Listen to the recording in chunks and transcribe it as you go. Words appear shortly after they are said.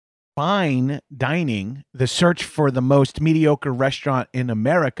Fine Dining, the search for the most mediocre restaurant in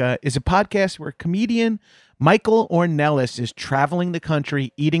America, is a podcast where comedian Michael Ornelas is traveling the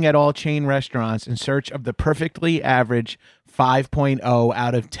country, eating at all chain restaurants in search of the perfectly average 5.0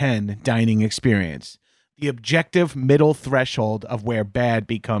 out of 10 dining experience, the objective middle threshold of where bad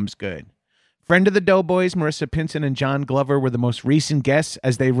becomes good. Friend of the Doughboys, Marissa Pinson and John Glover were the most recent guests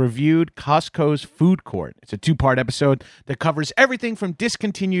as they reviewed Costco's food court. It's a two-part episode that covers everything from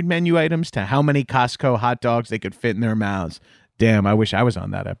discontinued menu items to how many Costco hot dogs they could fit in their mouths. Damn, I wish I was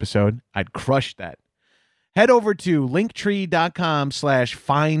on that episode. I'd crush that. Head over to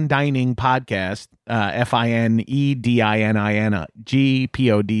linktree.com/fine dining podcast,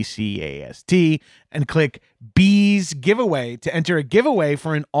 FINEDININGPODCAST, and click Bees Giveaway to enter a giveaway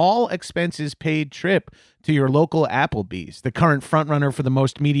for an all expenses paid trip to your local Applebee's, the current frontrunner for the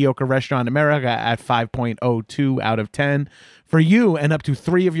most mediocre restaurant in America at 5.02 out of 10 for you and up to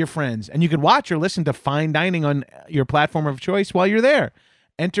 3 of your friends. And you can watch or listen to Fine Dining on your platform of choice while you're there.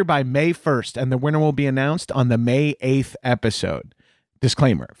 Enter by May 1st, and the winner will be announced on the May 8th episode.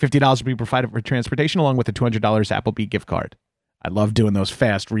 Disclaimer, $50 will be provided for transportation along with a $200 Applebee gift card. I love doing those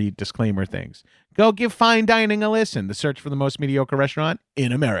fast read disclaimer things. Go give Fine Dining a listen. The search for the most mediocre restaurant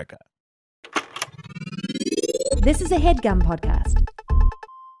in America. This is a HeadGum podcast.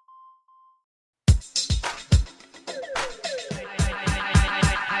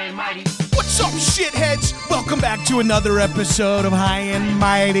 What's up, shitheads? Welcome back to another episode of High and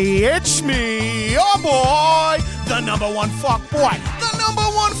Mighty. It's me, oh boy, the number one fuck boy, the number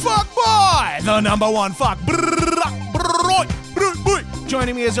one fuck boy, the number one fuck boy.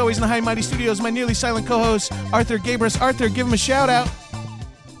 Joining me as always in the High and Mighty studios, my nearly silent co-host, Arthur Gabris. Arthur, give him a shout out.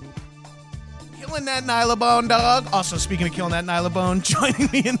 Killing that Nylabone, dog. Also, speaking of killing that Nylabone, joining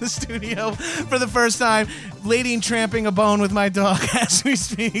me in the studio for the first time, lady tramping a bone with my dog as we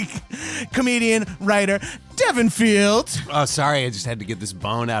speak, comedian, writer, Devin Field. Oh, sorry, I just had to get this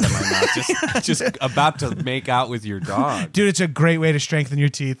bone out of my mouth. Just about to make out with your dog. Dude, it's a great way to strengthen your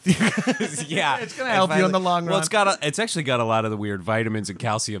teeth. Yeah. It's going to help you in the long run. Well, it's actually got a lot of the weird vitamins and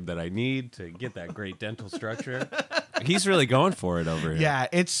calcium that I need to get that great dental structure. He's really going for it over here. Yeah,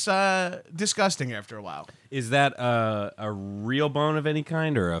 it's disgusting after a while. Is that a real bone of any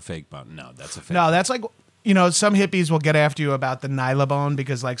kind or a fake bone? No, that's a fake No, bone. that's like, you know, some hippies will get after you about the Nylabone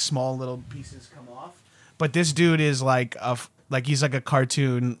because like small little pieces come off. But this dude is like he's like a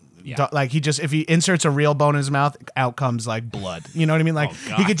cartoon. Yeah. Like if he inserts a real bone in his mouth, out comes like blood. You know what I mean? Like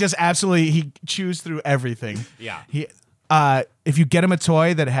God. he could just he chews through everything. Yeah. If you get him a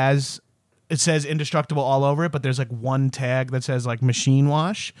toy that it says indestructible all over it, but there's like one tag that says like machine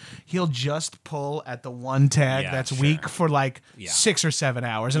wash, he'll just pull at the one tag that's weak for like 6 or 7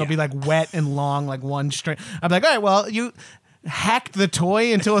 hours. And it'll be like wet and long, like one string. I'm like, all right, well, you hacked the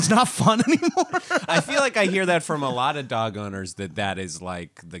toy until it's not fun anymore. I feel like I hear that from a lot of dog owners that is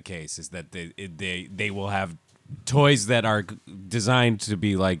like the case, is that they will have toys that are designed to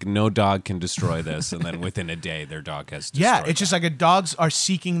be like, no dog can destroy this, and then within a day their dog has destroyed Yeah, it's just like dogs are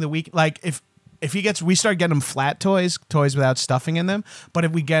seeking the weak. Like if we start getting him flat toys without stuffing in them, but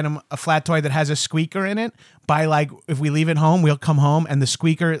if we get him a flat toy that has a squeaker in it, if we leave it home, we'll come home and the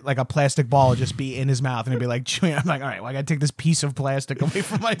squeaker, like a plastic ball, will just be in his mouth and he'll be like chewing. I'm like, all right, well, I gotta take this piece of plastic away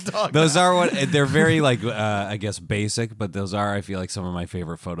from my dog. Those are they're very like I guess basic, but those are, I feel like, some of my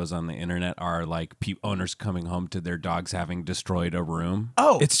favorite photos on the internet are like owners coming home to their dogs having destroyed a room.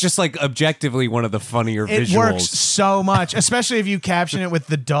 Oh. It's just like objectively one of the funnier It visuals. works so much, especially if you caption it with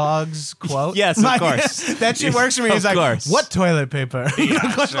the dog's quote. Yes, of course. That shit works for me. It's Of like, course. what toilet paper?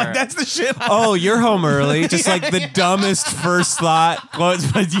 Yeah, Like, sure. that's the shit. Oh, you're home early. Just like the dumbest first thought.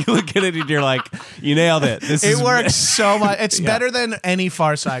 But you look at it and you're like, you nailed it. It works so much. It's better than any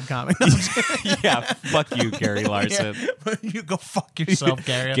Far Side comic. Yeah, fuck you, Gary Larson. Yeah. You go fuck yourself,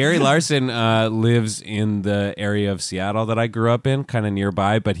 Gary. Gary Larson lives in the area of Seattle that I grew up in, kind of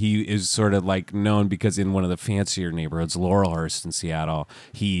nearby, but he is sort of like known because in one of the fancier neighborhoods, Laurelhurst in Seattle,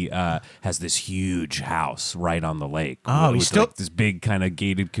 he has this huge house right on the lake. Oh, he's still like this big kind of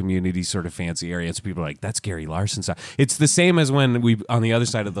gated community, sort of fancy area. So people are like, that's Gary Larson's house. It's the same as when we on the other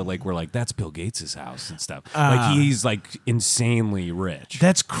side of the lake, we're like, that's Bill Gates's house and stuff. Like he's like insanely rich.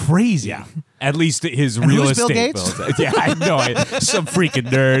 That's crazy. Yeah. At least his And real who's Bill estate Gates? bills. Yeah, I know. Some freaking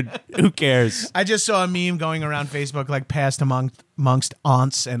nerd. Who cares? I just saw a meme going around Facebook, like passed amongst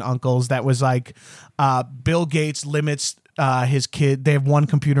aunts and uncles, that was like, Bill Gates limits his kid. They have one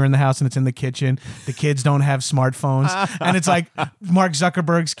computer in the house and it's in the kitchen. The kids don't have smartphones, and it's like Mark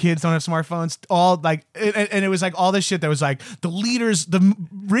Zuckerberg's kids don't have smartphones. All like, and it was like all this shit that was like the leaders, the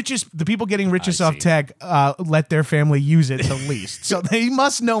richest, the people getting richest off tech, let their family use it the least. So they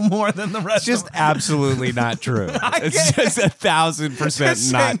must know more than the rest. Just absolutely not true. It's just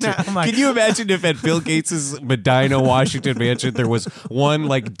 1,000% not true. Like, can you imagine if at Bill Gates's Medina, Washington mansion there was one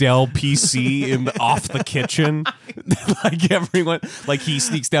like Dell PC off the kitchen? Like everyone, like he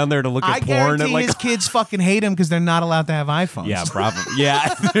sneaks down there to look at porn, and like his kids fucking hate him because they're not allowed to have iPhones. Yeah, probably.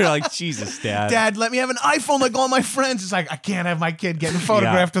 Yeah, they're like, Jesus, Dad, let me have an iPhone like all my friends. It's like, I can't have my kid getting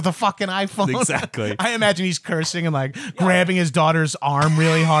photographed with a fucking iPhone. Exactly. I imagine he's cursing and like grabbing his daughter's arm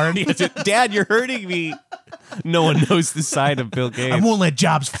really hard. Dad, you're hurting me. No one knows the side of Bill Gates. I won't let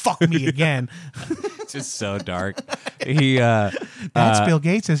Jobs fuck me again. It's just so dark. That's Bill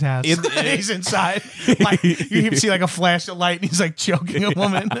Gates' house. He's inside. Like you see like a flash of light, and he's like choking a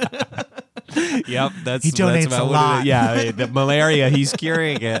woman. Yep, that's he donates about a lot. Yeah, the malaria, he's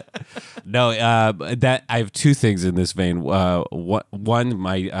curing it. No, that I have two things in this vein. One,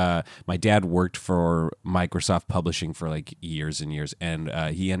 my dad worked for Microsoft Publishing for like years and years, and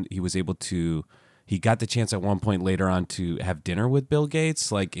he was able to. He got the chance at one point later on to have dinner with Bill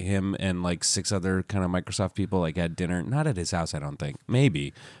Gates, like him and like 6 other kind of Microsoft people like had dinner, not at his house, I don't think,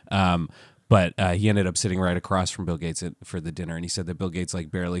 maybe. But he ended up sitting right across from Bill Gates for the dinner, and he said that Bill Gates like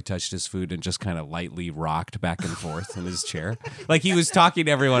barely touched his food and just kind of lightly rocked back and forth in his chair. Like he was talking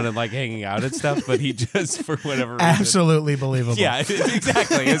to everyone and like hanging out and stuff, but he just, for whatever reason. Absolutely believable. Yeah,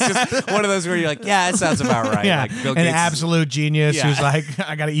 exactly. It's just one of those where you're like, yeah, that sounds about right. Yeah, like Bill an Gates absolute genius who's like,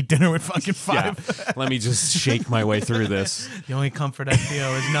 I got to eat dinner with fucking 5. Yeah. Let me just shake my way through this. The only comfort I feel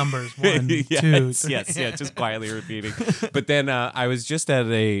is numbers. 1, 2, 3. Yes, just quietly repeating. But then I was just at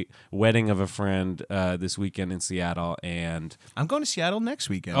a wedding of a friend this weekend in Seattle, and I'm going to Seattle next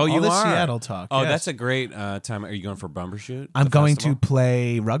weekend. Oh, you All are? Seattle talk. Oh, yes. that's a great time. Are you going for Bumbershoot? I'm going festival? to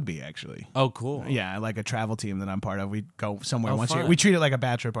play rugby, actually. Oh, cool. Yeah, like a travel team that I'm part of. We go somewhere once a fun. year. We treat it like a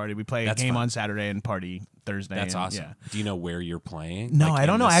bachelor party. We play That's a game fun. on Saturday and party Thursday. That's and, awesome. Yeah. Do you know where you're playing? No, Like, I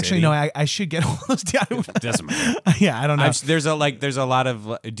don't in know. the Actually, city? no. I should get all those. It doesn't matter. Yeah, I don't know. There's a lot of.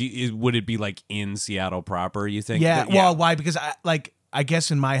 Would it be like in Seattle proper? You think? Yeah. Well, why? Because I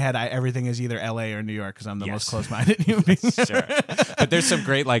guess in my head, everything is either L.A. or New York because I'm the most close-minded human being. Sure. But there's some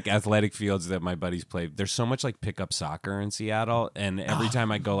great like athletic fields that my buddies play. There's so much like pickup soccer in Seattle, and every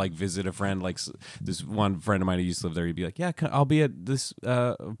time I go like visit a friend, like this one friend of mine who used to live there, he'd be like, "Yeah, I'll be at this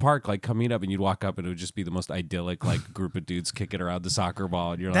park. Like, come meet up." And you'd walk up, and it would just be the most idyllic like group of dudes kicking around the soccer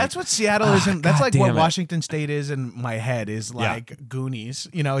ball. And you're That's like, what Seattle is. That's like damn what it. Washington State is in my head. Is like Goonies.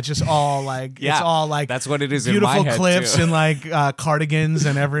 You know, it's just all like it's all like that's what it is. beautiful in my head cliffs too. and like cardigans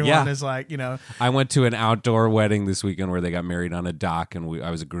and everyone is like, you know. I went to an outdoor wedding this weekend where they got married on a dock, and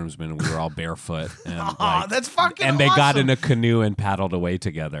I was a groomsman, and we were all barefoot. And That's fucking And they got awesome. in a canoe and paddled away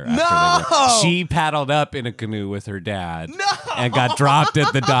together. After No! she paddled up in a canoe with her dad, and got dropped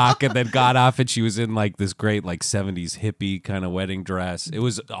at the dock, and then got off, and she was in like this great like 70s hippie kind of wedding dress. It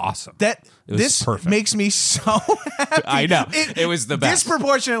was awesome. It was This perfect. makes me so happy. I know. It was the best.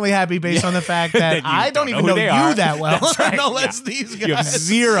 Disproportionately happy based on the fact that you I don't don't even know know who they you are. that well. That's right. No less these guys. You have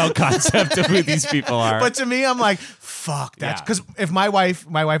zero concept of who these people are. But to me, I'm like, fuck. That's Yeah. because if my wife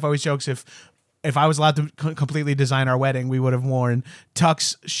always jokes if I was allowed to completely design our wedding, we would have worn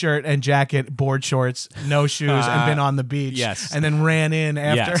tux, shirt, and jacket, board shorts, no shoes, and been on the beach. Yes. And then ran in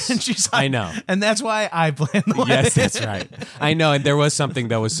after. Yes. And she's like, I know. And that's why I planned the wedding. Yes, that's right. I know, and there was something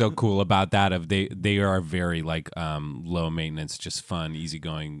that was so cool about that. Of they are very like low maintenance, just fun,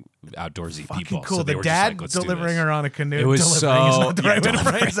 easygoing, outdoorsy Fucking people. cool. So they The were just dad like, let's do delivering this. her on a canoe. It was delivering is so- not the right way to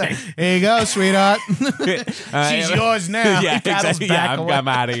delivering. phrase it. Here you go, sweetheart. She's yours now. Yeah, Paddles exactly. back Yeah, away. I'm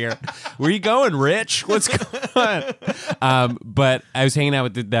out of here. Where you going, Rich? What's going on? But I was hanging out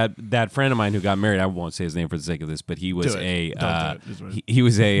with that friend of mine who got married. I won't say his name for the sake of this, but he was Do it. Don't do it. he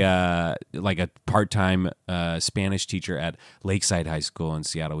was a like a part-time Spanish teacher at Lakeside High School in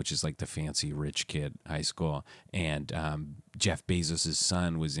Seattle, which is like the fancy rich kid high school. And Jeff Bezos'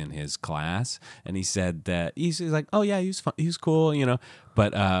 son was in his class, and he said that he's like, oh yeah, he was fun, he was cool, you know.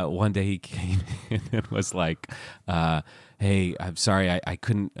 But one day he came in and was like, hey, I'm sorry, I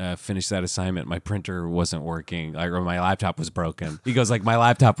couldn't finish that assignment. My printer wasn't working, or my laptop was broken. He goes like, my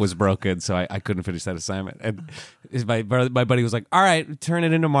laptop was broken, so I couldn't finish that assignment. And my buddy was like, all right, turn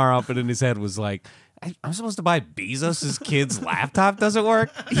it in tomorrow. But in his head was like, I'm supposed to buy Bezos' kid's laptop doesn't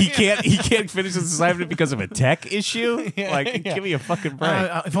work. He can't finish his assignment because of a tech issue. Give me a fucking break.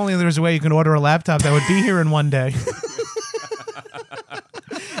 If only there was a way you can order a laptop that would be here in one day.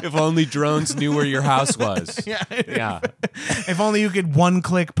 If only drones knew where your house was. Yeah. Yeah. If only you could one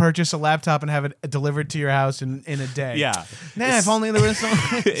click purchase a laptop and have it delivered to your house in a day. Yeah. If only there was some.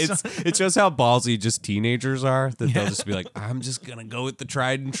 It shows how ballsy just teenagers are, that they'll just be like, I'm just going to go with the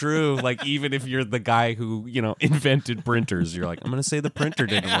tried and true. Like, even if you're the guy who, invented printers, you're like, I'm going to say the printer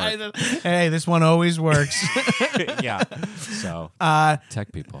didn't work. Hey, this one always works. Yeah. So,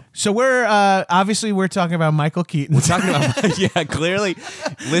 tech people. So we're obviously we're talking about Michael Keaton. We're talking about, yeah, clearly,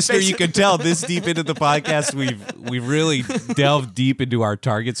 listener, you can tell this deep into the podcast, we've really delved deep into our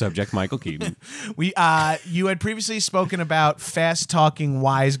target subject, Michael Keaton. You had previously spoken about fast talking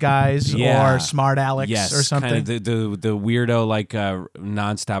wise guys Yeah. or smart Alex or something. Kind of the weirdo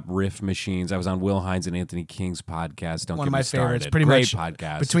nonstop riff machines. I was on Will Hines and Anthony King's podcast. Don't One get of my me started. favorites. Pretty Great much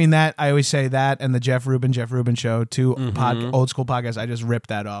podcast. between that, I always say that and the Jeff Rubin show, two old school podcasts. I just ripped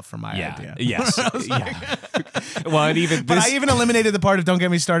that off from my idea. Yes. Yeah. Well, and even But this, I even eliminated the part of "Don't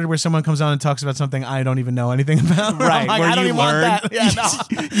Get Me Started" where someone comes on and talks about something I don't even know anything about. right, I'm like, where I don't you even learn. want that. Yeah,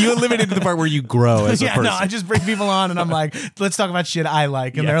 no. You eliminated the part where you grow as a person. No, I just bring people on and I'm like, let's talk about shit I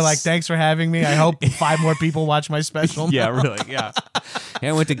like. And they're Yes. like, thanks for having me. I hope 5 more people watch my special. Yeah, really. Yeah.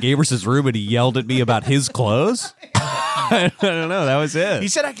 I went to Gabrus's room and he yelled at me about his clothes. I don't know. That was it.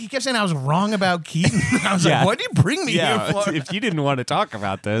 He kept saying I was wrong about Keaton. I was Yeah. like, what did you bring me here for? If you didn't want to talk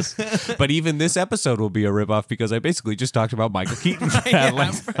about this. But even this episode will be a ripoff because I basically just talked about Michael Keaton at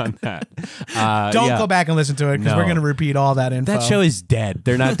length on that. Don't go back and listen to it because No. we're going to repeat all that info. That show is dead.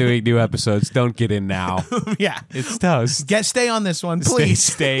 They're not doing new episodes. Don't get in now. Yeah. It's toast. Stay on this one, please.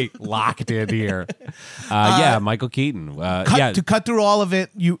 Stay locked in here. Yeah, Michael Keaton. To cut through all of it,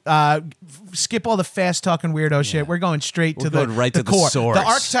 you skip all the fast talking weirdo shit. We're going straight to going right to the core. source. The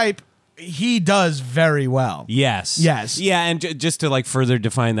archetype he does very well. Yes. Yeah, and just to further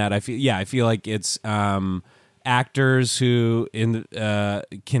define that, I feel like it's actors who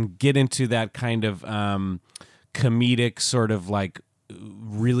can get into that kind of comedic sort of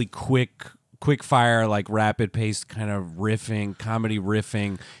really quick fire, rapid paced kind of comedy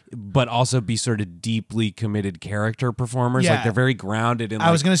riffing, but also be sort of deeply committed character performers. Yeah. They're very grounded in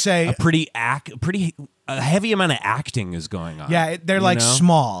I was gonna say a pretty a heavy amount of acting is going on. Yeah, they're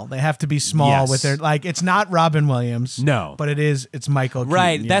small. They have to be small Yes. with their it's not Robin Williams. No. But it's Michael Keaton.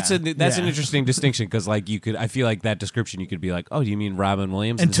 Right, yeah. that's an interesting distinction because I feel like that description you could be like, oh, do you mean Robin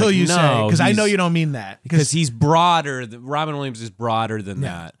Williams? Until you say, because I know you don't mean that. Because he's broader. Robin Williams is broader than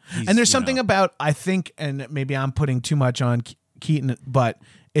that. And there's something about, I think, and maybe I'm putting too much on Keaton, but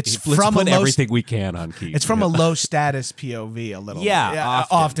it's let's from put a low everything we can on Keaton. It's from a low status POV a little Yeah, bit.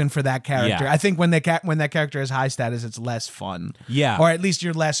 often. For that character. Yeah. I think when that character is high status, it's less fun. Yeah. Or at least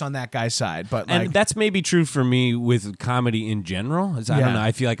you're less on that guy's side. But and that's maybe true for me with comedy in general. I don't know.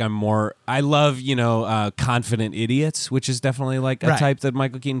 I feel like I'm more. I love confident idiots, which is definitely a type that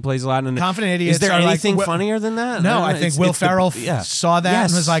Michael Keaton plays a lot. And confident idiots. Is there are anything funnier than that? No, I think Will Ferrell saw that and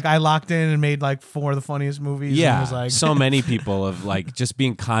Yes. was like, I locked in and made 4 of the funniest movies. Yeah, and was like, so many people of just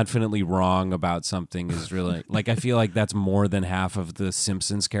being confidently wrong about something is really I feel like that's more than half of the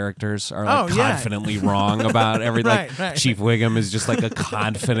Simpsons characters are confidently wrong about everything. Right. Chief Wiggum is just a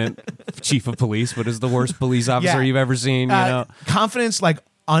confident chief of police, but is the worst police officer you've ever seen. Confidence,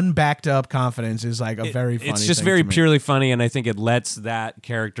 unbacked up confidence, is a very funny. It's just thing very to me. purely funny, and I think it lets that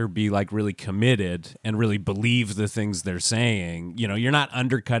character be really committed and really believe the things they're saying. You're not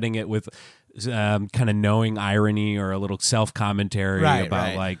undercutting it with kind of knowing irony or a little self-commentary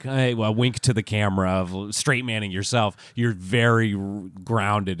about hey, well, wink to the camera of straight manning yourself. You're very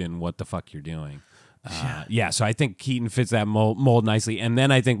grounded in what the fuck you're doing. So I think Keaton fits that mold nicely. And then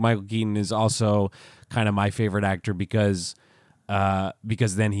I think Michael Keaton is also kind of my favorite actor because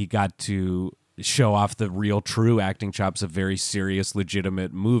then he got to show off the real true acting chops of very serious,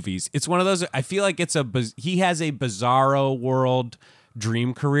 legitimate movies. It's one of those, I feel like he has a bizarro world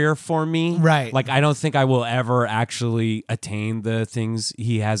dream career for me. Right. I don't think I will ever actually attain the things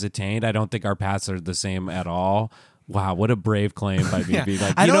he has attained. I don't think our paths are the same at all. Wow, what a brave claim by me. Be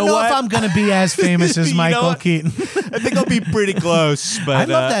I don't know if I'm going to be as famous as Michael Keaton. I think I'll be pretty close.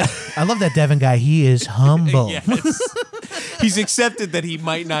 But I love that Devin guy. He is humble. Yes. He's accepted that he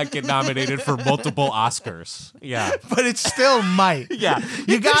might not get nominated for multiple Oscars. Yeah. But it still might. Yeah.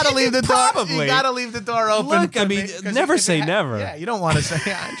 You got to leave the door. Probably. You got to leave the door open. Look, I mean, never say never. Yeah, you don't want to say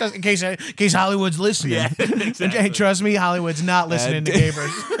just in case Hollywood's listening. Yeah, exactly. Hey, trust me, Hollywood's not listening to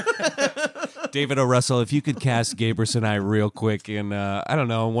Gabers. David O. Russell, if you could cast Gabrus and I real quick in, I don't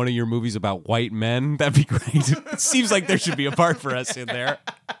know, one of your movies about white men, that'd be great. It seems like there should be a part for us in there.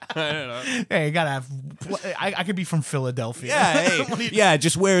 I don't know. Hey, you gotta have. I could be from Philadelphia. Yeah, hey, yeah,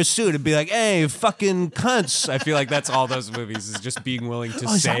 just wear a suit and be like, hey, fucking cunts. I feel like that's all those movies is just being willing to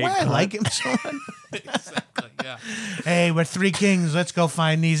Is say. that why I like him so much? Exactly. Yeah. Hey, we're three kings. Let's go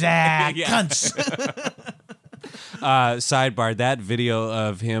find these Yeah. cunts. Sidebar: that video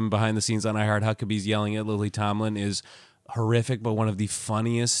of him behind the scenes on I Heart Huckabees yelling at Lily Tomlin is horrific, but one of the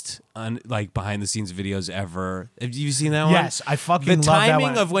funniest behind the scenes videos ever. Have you seen that one? Yes, I fucking the love that timing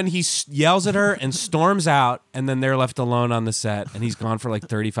one. of when he yells at her and storms out, and then they're left alone on the set, and he's gone for like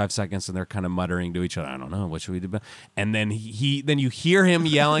 35 seconds, and they're kind of muttering to each other. I don't know, what should we do? And then then you hear him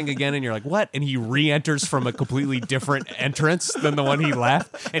yelling again, and you're like, what? And he re-enters from a completely different entrance than the one he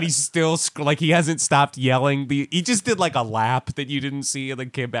left, and he's still like he hasn't stopped yelling. He just did like a lap that you didn't see, and then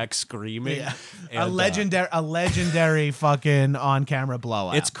came back screaming. Yeah. And, a legendary fucking on camera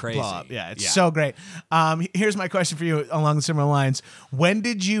blowout. It's crazy. Yeah, it's so great. Here's my question for you along the similar lines. When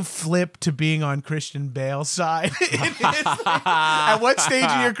did you flip to being on Christian Bale's side? At what stage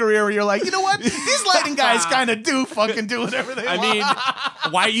of your career where you're like, you know what? These lighting guys kind of do fucking do whatever they want. I mean,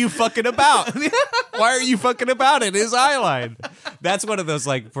 why are you fucking about? Why are you fucking about in his eyeline? That's one of those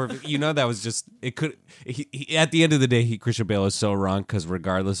that was just it could. At the end of the day, Christian Bale is so wrong because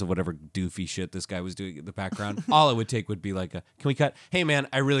regardless of whatever doofy shit this guy was doing in the background, all it would take would be like can we cut? Hey man,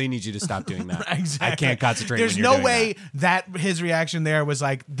 I really need you to stop doing that. Exactly. I can't concentrate. There's when you're no doing way that his reaction there was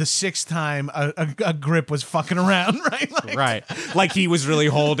like the sixth time a grip was fucking around, right? Right. Like he was really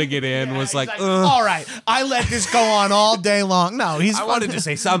holding it in, was like, all right, I let this go on all day long. No, I wanted to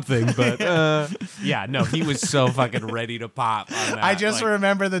say something, but yeah, no, he was so fucking ready to pop on that. I just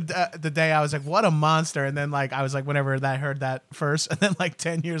remember the day I was like, what a monster. And then I was like, whenever I heard that first, and then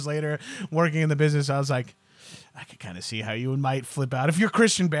 10 years later, working in the business, I was like, I could kind of see how you might flip out if you're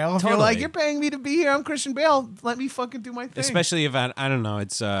Christian Bale. If you're like, you're paying me to be here, I'm Christian Bale. Let me fucking do my thing. Especially if I don't know.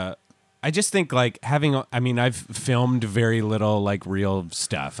 It's I just think I've filmed very little real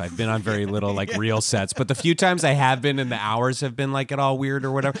stuff. I've been on very little real sets, but the few times I have been and the hours have been at all weird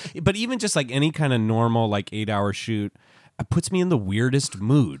or whatever. But even just any kind of normal 8-hour shoot, it puts me in the weirdest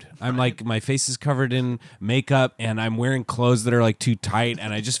mood. I'm my face is covered in makeup and I'm wearing clothes that are too tight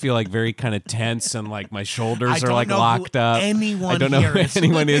and I just feel very kind of tense and my shoulders are locked up. I don't know who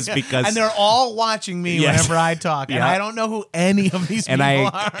anyone is because and they're all watching me whenever I talk, and I don't know who any of these people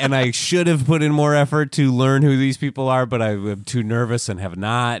are. And I should have put in more effort to learn who these people are, but I'm too nervous and have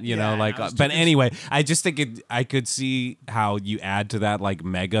not. But anyway, I just think I could see how you add to that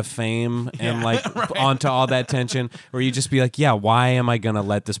mega fame and right. onto all that tension, where you just be yeah, why am I gonna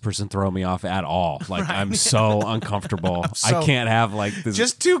let this person throw me off at all? Right. I'm so uncomfortable. I can't have this.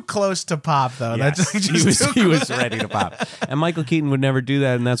 Just too close to pop, though. Yes. That's he was ready to pop, and Michael Keaton would never do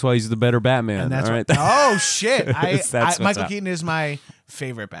that, and that's why he's the better Batman. And that's all right? Oh shit! Michael up. Keaton is my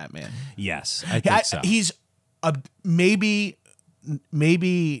favorite Batman. Yes, I think so. He's maybe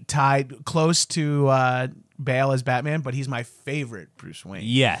tied close to Bale as Batman, but he's my favorite Bruce Wayne.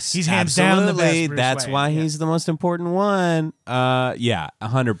 Yes, he's hands down the best Bruce That's Wayne. why he's the most important one.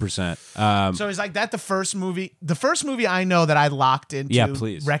 100%. So is that the first movie? The first movie I know that I locked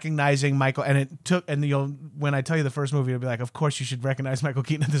into recognizing Michael, and it took, and when I tell you the first movie, you'll be like, of course you should recognize Michael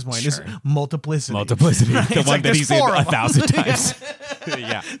Keaton at this point. Sure. It's Multiplicity. Right? The one that he's in 1,000 times.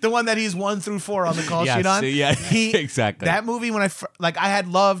 Yeah, the one that he's 1 through 4 on the call sheet on. Yeah, exactly. That movie when I had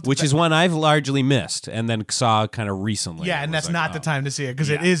loved, which is one I've largely missed, and then saw kind of recently. Yeah, and that's not the time to see it because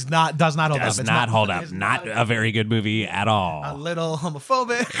it does not hold up. Does not hold up. Not a very good movie at all. A little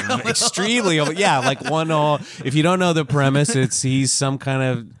homophobic. Extremely. Yeah, if you don't know the premise, he's some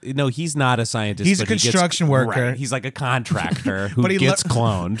kind of he's not a scientist. He's a construction worker. Right, he's like a contractor who gets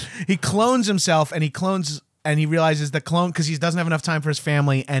cloned. He clones himself, and he realizes that because he doesn't have enough time for his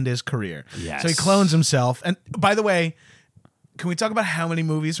family and his career. Yes. So he clones himself. And by the way, can we talk about how many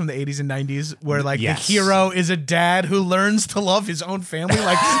movies from the 80s and 90s where the hero is a dad who learns to love his own family?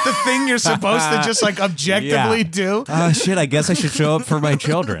 The thing you're supposed to just objectively do. Oh shit, I guess I should show up for my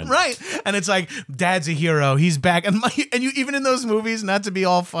children. Right. And it's dad's a hero. He's back. And you even in those movies, not to be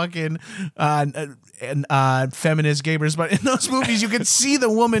all fucking feminist gamers, but in those movies you could see the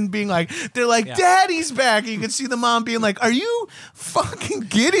woman being Daddy's back. And you could see the mom being are you fucking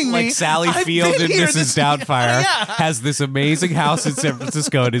kidding me? Sally Field in Mrs. Doubtfire has this amazing house in San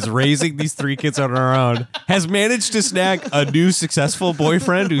Francisco and is raising these 3 kids on her own, has managed to snag a new successful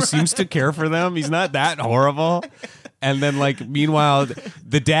boyfriend who seems to care for them. He's not that horrible. And then like meanwhile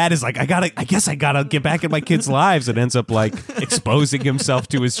the dad is like, I guess I gotta get back in my kids' lives, and ends up like exposing himself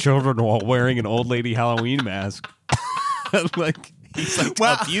to his children while wearing an old lady Halloween mask. Like he's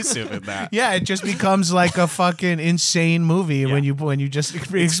like abusive in that. Yeah, it just becomes like a fucking insane movie when you just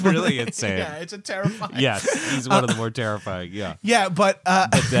It's really insane. Yeah, it's a terrifying. Yes, he's one of the more terrifying. Yeah. Yeah, but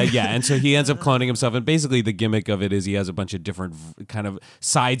And so he ends up cloning himself, and basically the gimmick of it is he has a bunch of different kind of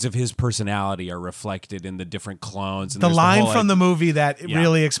sides of his personality are reflected in the different clones. And the line from the movie that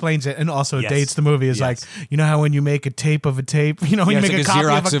really explains it and also dates the movie is like, you know how when you make a tape of a tape, you know when you make like a copy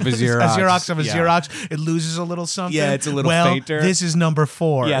Xerox of a Xerox. a Xerox of a Xerox, it loses a little something. Yeah, it's a little fainter. This is number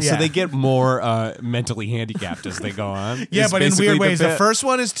 4. Yeah, so they get more mentally handicapped as they go on. Yeah, It's but in basically weird ways. The bit. first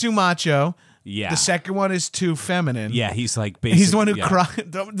one is too macho. Yeah. The second one is too feminine. Yeah, he's like He's the one who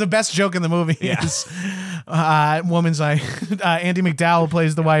cried. The best joke in the movie is woman's like, Andie MacDowell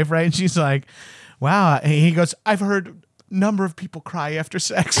plays the wife, right? And she's like, wow. And he goes, I've heard number of people cry after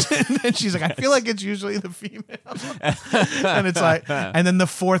sex. And she's like, I feel like it's usually the female. And it's like, and then the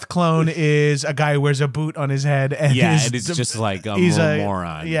fourth clone is a guy who wears a boot on his head. And and it's just like a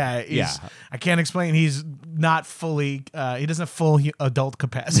moron. Yeah. I can't explain. He's not fully, he doesn't have full adult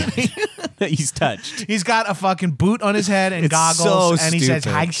capacity. He's touched. He's got a fucking boot on his head and It's goggles, so and he says,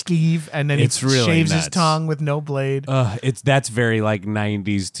 stupid. "Hi, Steve," and then It's he really shaves nuts. his tongue with no blade. That's very like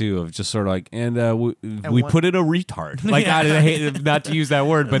 90s too, of just sort of like, we one- put in a retard. Like I hate not to use that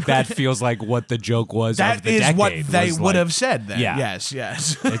word, but that feels like what the joke was. That of the is decade what they was would like, have said then. Yeah. Yes.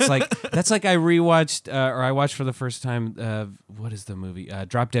 It's like that's like I rewatched or I watched for the first time. What is the movie?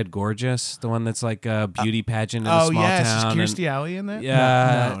 Drop Dead Gorgeous, the one that's like a beauty pageant in a small town. Is Kirstie Alley in that?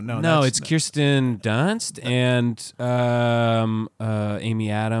 Yeah, no. It's Kirsten Dunst and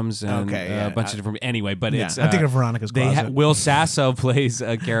Amy Adams and a bunch of different. Anyway, but it's I'm thinking of Veronica's Closet. Will Sasso plays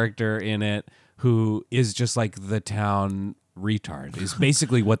a character in it who is just like the town retard is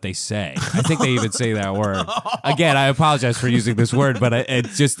basically what they say. I think they even say that word. Again, I apologize for using this word, but it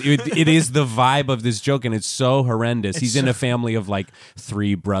is the vibe of this joke, and it's so horrendous. He's in a family of like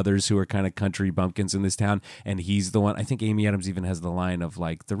 3 brothers who are kind of country bumpkins in this town, and he's the one. I think Amy Adams even has the line of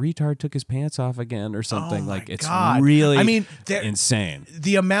like, the retard took his pants off again or something. Oh my like it's God. really I mean, insane.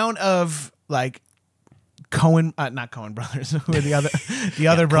 The amount of like Cohen, not Cohen brothers, who are the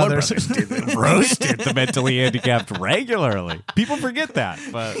other brothers. Roasted the mentally handicapped regularly. People forget that,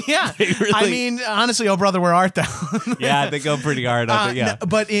 but Yeah, they really, I mean, honestly, oh brother, where art thou? yeah, they go pretty hard on it. Yeah,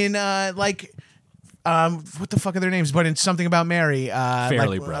 but in like. What the fuck are their names? But in Something About Mary,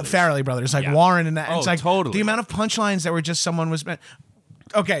 Farrelly Brothers, like Warren and that. Oh, it's like totally. the amount of punchlines that were just someone was meant.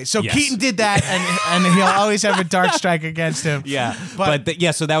 Okay, so Yes. Keaton did that, and he'll always have a dark strike against him. yeah, but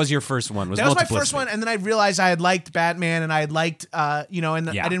so that was your first one. that was my first one, and then I realized I had liked Batman, and I had liked, I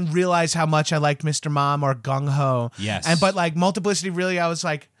didn't realize how much I liked Mr. Mom or Gung Ho. Yes. But like Multiplicity, really, I was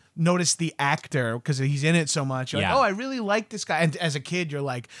like, notice the actor because he's in it so much. You're like, I really like this guy. And as a kid, you're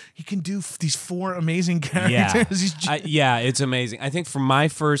like, he can do these 4 amazing characters. Yeah, it's amazing. I think for my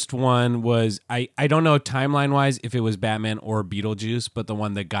first one was I don't know timeline wise if it was Batman or Beetlejuice, but the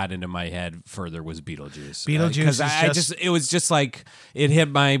one that got into my head further was Beetlejuice. Beetlejuice it was just like it hit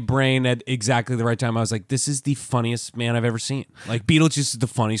my brain at exactly the right time. I was like, this is the funniest man I've ever seen. Like Beetlejuice is the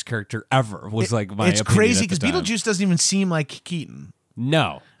funniest character ever. Was like my It's opinion crazy at the because time. Beetlejuice doesn't even seem like Keaton.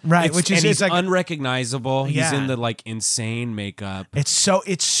 No. Right, which is and he's it's like unrecognizable. He's Yeah. in the like insane makeup. It's so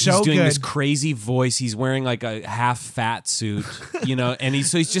He's doing good. this crazy voice. He's wearing like a half fat suit, and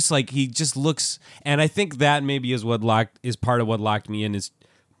he's just like he just looks. And I think that maybe is part of what locked me in is.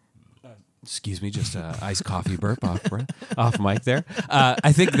 Excuse me, just iced coffee burp off mic there.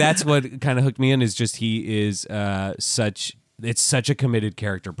 I think that's what kind of hooked me in is just he is it's such a committed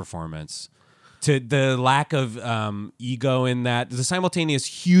character performance. To the lack of ego in that, the simultaneous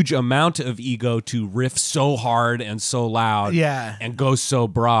huge amount of ego to riff so hard and so loud and go so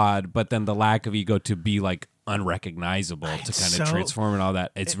broad, but then the lack of ego to be like unrecognizable to kind of transform and all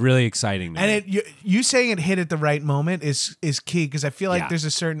that. It's really exciting. And you saying it hit at the right moment is key because I feel like there's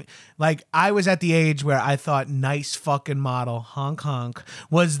a certain like I was at the age where I thought nice fucking model honk honk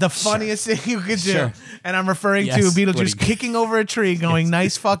was the funniest thing you could do. And I'm referring to Beetlejuice kicking over a tree going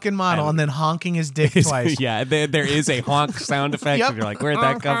nice fucking model and then honking his dick twice. Yeah, there is a honk sound effect and you're like, where'd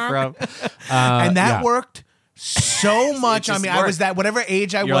that come from? And that worked so much. I mean, I was that whatever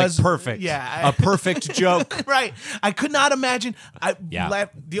age I was. Like, perfect. Yeah. A perfect joke. Right. I could not imagine.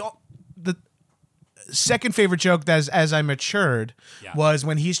 The second favorite joke that as I matured was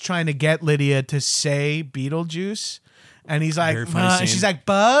when he's trying to get Lydia to say Beetlejuice. And he's like, she's like,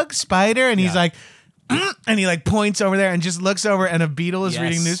 bug, spider. And he's like, and he like points over there and just looks over, and a beetle is Yes.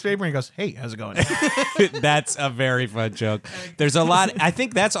 reading newspaper, and he goes, "Hey, how's it going?" That's a very fun joke. There's a lot. I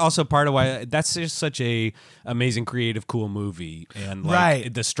think that's also part of why that's just such a amazing, creative, cool movie. And like,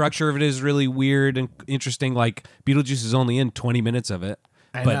 Right. the structure of it is really weird and interesting. Like Beetlejuice is only in 20 minutes of it.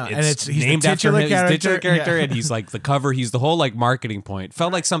 I But know. it's, And it's- he's the named after titular him. He's the titular character. character, Yeah. and he's like the cover. He's the whole like marketing point.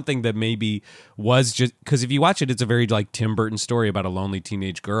 Felt like something that maybe was just because if you watch it, it's a very like Tim Burton story about a lonely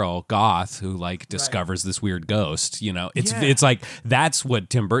teenage girl, goth, who like discovers this weird ghost. You know, it's like that's what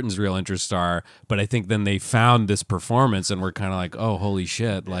Tim Burton's real interests are. But I think then they found this performance, and we're kind of like, oh, holy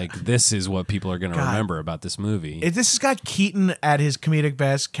shit! Like this is what people are going to remember about this movie. This has got Keaton at his comedic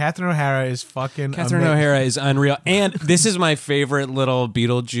best. Catherine O'Hara is fucking Catherine amazing. O'Hara is unreal, and this is my favorite little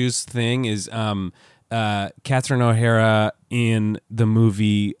Beetlejuice thing is Catherine O'Hara in the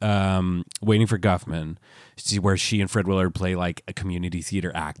movie Waiting for Guffman, where she and Fred Willard play like a community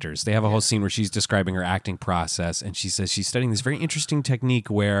theater actors. They have a whole scene where she's describing her acting process, and she says she's studying this very interesting technique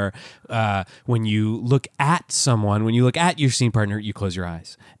where when you look at someone, when you look at your scene partner, you close your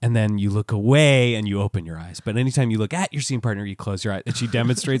eyes, and then you look away and you open your eyes. But anytime you look at your scene partner, you close your eyes. And she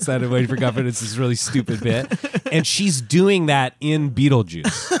demonstrates that in Waiting for Guffman. It's this really stupid bit, and she's doing that in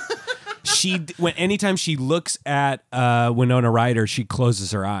Beetlejuice. Anytime she looks at Winona Ryder, she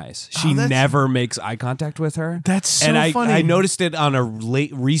closes her eyes. She never makes eye contact with her. That's so and funny. I noticed it on a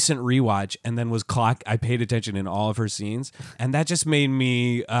recent rewatch, and then I paid attention in all of her scenes, and that just made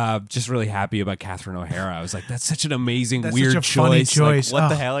me just really happy about Catherine O'Hara. I was like, that's such an amazing, weird such a funny choice. Like, what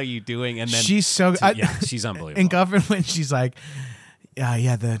the hell are you doing? And then She's so she's unbelievable. in Guffin when she's like,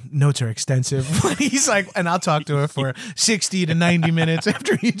 yeah, the notes are extensive. He's like, and I'll talk to her for 60 to 90 minutes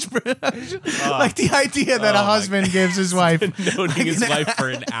after each production. Like the idea that a husband gives his wife. Noting his wife for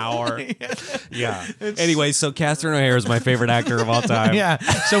an hour. Yeah. Anyway, so Catherine O'Hara is my favorite actor of all time. Yeah.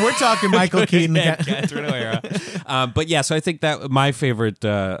 So we're talking Michael Keaton. Catherine O'Hara. But yeah, so I think that my favorite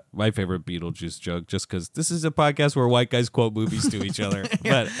Beetlejuice joke, just because this is a podcast where white guys quote movies to each other.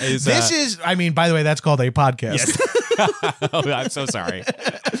 But By the way, that's called a podcast. Yes. Oh, I'm so sorry.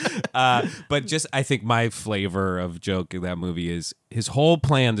 But just, I think my flavor of joke in that movie is his whole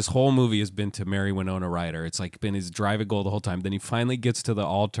plan. This whole movie has been to marry Winona Ryder. It's like been his driving goal the whole time. Then he finally gets to the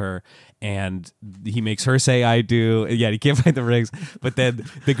altar and he makes her say "I do." Yeah, he can't find the rings, but then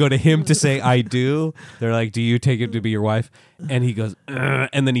they go to him to say "I do." They're like, "Do you take him to be your wife?" And he goes, "Ugh,"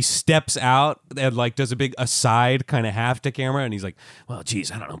 and then he steps out and like does a big aside, kind of half to camera, and he's like, "Well,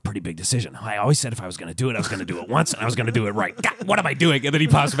 geez, I don't know, pretty big decision. I always said if I was going to do it, I was going to do it once, and I was going to do it right. God, what am I doing?" And then he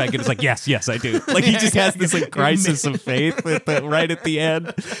pops back and is like, "Yes, I do." Like he just has this like crisis of faith right at the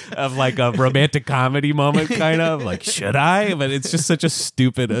end of like a romantic comedy moment, kind of like, should I? But it's just such a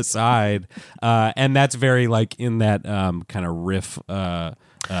stupid aside, and that's very like in that kind of riff.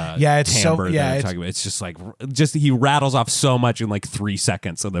 It's timbre so that I'm talking about. It's just he rattles off so much in like 3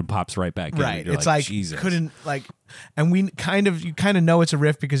 seconds and then pops right back in. Right. You're It's like Jesus. couldn't like, and you kind of know it's a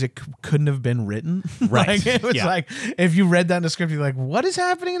riff because it couldn't have been written. Right. Like, it was Yeah. like if you read that in the script, you're like, what is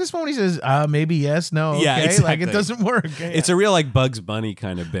happening in this moment? He says, maybe yes, no, okay. Yeah, Like exactly. it doesn't work. Okay. It's a real like Bugs Bunny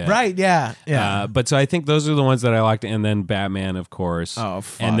kind of bit. right. Yeah. Yeah. But so I think those are the ones that I liked, and then Batman, of course. Oh,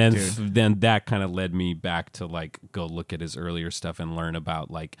 fuck, and then dude. then that kind of led me back to like go look at his earlier stuff and learn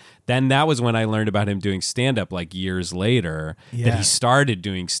about like. Then that was when I learned about him doing stand up like years later. Yeah. That he started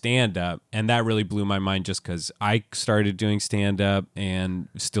doing stand up, and that really blew my mind just because I started doing stand up and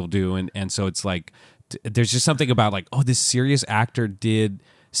still do, and so it's like there's just something about like, oh, this serious actor did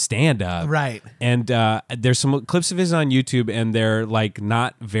stand up, Right. and there's some clips of his on YouTube, and they're like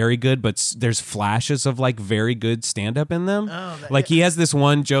not very good, but there's flashes of like very good stand up in them. Like he has this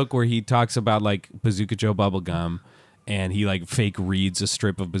one joke where he talks about like Bazooka Joe bubblegum, and he like fake reads a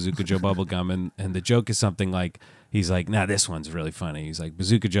strip of Bazooka Joe bubblegum, and the joke is something like, he's like, nah, this one's really funny. He's like,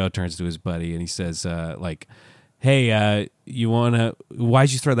 Bazooka Joe turns to his buddy and he says like, hey,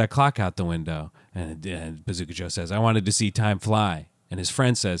 why'd you throw that clock out the window? And Bazooka Joe says, I wanted to see time fly. And his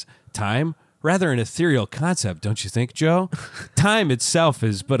friend says, time? Rather an ethereal concept, don't you think, Joe? Time itself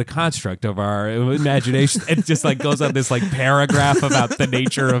is but a construct of our imagination. It just like goes on this like paragraph about the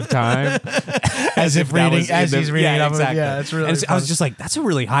nature of time. as if reading, as he's reading. Yeah, up, exactly. Yeah, it's really. And I was just like, that's a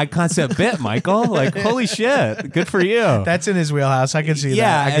really high concept bit, Michael. Like, holy shit. Good for you. that's in his wheelhouse. I can see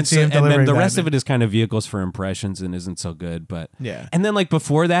Yeah, that. I can see him and delivering then the that. rest of it is kind of vehicles for impressions and isn't so good. But Yeah. and then like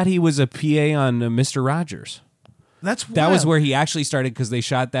before that, he was a PA on Mr. Rogers. That's That was wild. where he actually started because they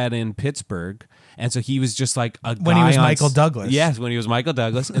shot that in Pittsburgh. And so he was just like a guy When he was on Michael Douglas. Yes, when he was Michael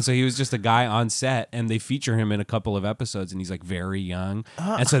Douglas. And so he was just a guy on set, and they feature him in a couple of episodes, and he's like very young.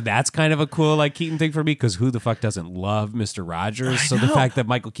 And so that's kind of a cool like Keaton thing for me, because who the fuck doesn't love Mr. Rogers? So the know. fact that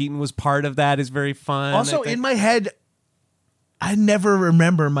Michael Keaton was part of that is very fun. Also, I think. in my head, I never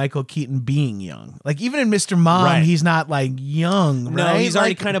remember Michael Keaton being young. Like, even in Mr. Mom, Right. he's not like young, No, right? he's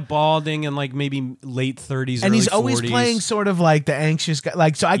already Like, kind of balding and like maybe late 30s, and he's early always 40s. playing sort of like the anxious guy.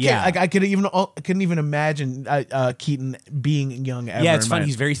 Like, so I can't, Yeah. like, I couldn't even imagine Keaton being young ever. Yeah, it's in funny. my-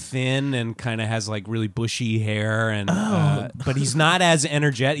 He's very thin and kind of has like really bushy hair, and but he's not as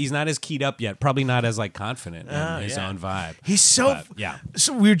energetic. He's not as keyed up yet. Probably not as like confident in his own vibe. He's so But, yeah.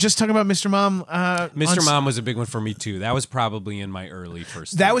 So we were just talking about Mr. Mom. Mr. Mom was a big one for me too. That was probably in my early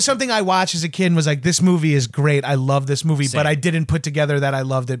first. That was something I watched as a kid and was like, this movie is great. I love this movie, Same. but I didn't put together that I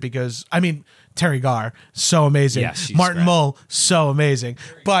loved it because, I mean, Terry Garr, so amazing. Yeah, she's Martin great. Mull, so amazing.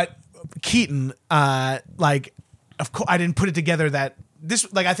 But Keaton, like, of course, I didn't put it together that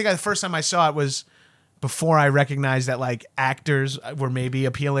this, like, I think the first time I saw it was before I recognized that like actors were maybe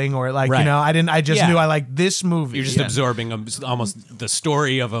appealing, or like, Right. I just Yeah. knew I liked this movie. You're just Yeah. absorbing almost the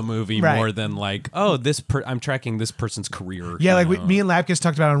story of a movie Right. more than like, I'm tracking this person's career. Yeah, like you know? me and Lapkus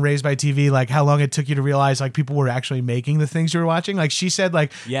talked about on Raised by TV, like how long it took you to realize like people were actually making the things you were watching. Like she said,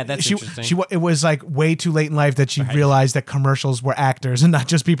 like Yeah, that's she, interesting. it was like way too late in life that she realized that commercials were actors and not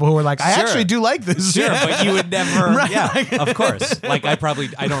just people who were like, I Sure. actually do like this. Sure, but you would never. Right. Yeah, of course. Like I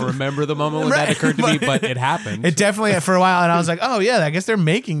don't remember the moment when that Right, occurred to me, but- but it happened. It definitely for a while, and I was like, oh yeah, I guess they're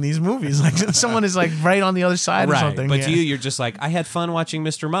making these movies. Like someone is like right on the other side or right, something. but yeah. to you're just like, I had fun watching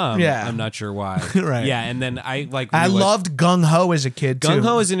Mr. Mom. Yeah. I'm not sure why. Right. Yeah, and then I I rewatched- loved Gung Ho as a kid too. Gung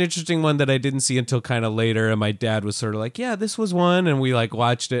Ho is an interesting one that I didn't see until kind of later, and my dad was sort of like, "Yeah, this was one," and we like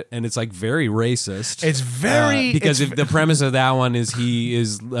watched it, and it's like very racist. It's very because it's if the premise of that one is he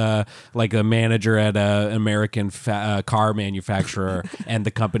is like a manager at a American car manufacturer, and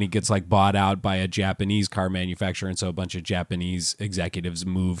the company gets like bought out by a Japanese car manufacturer, and so a bunch of Japanese executives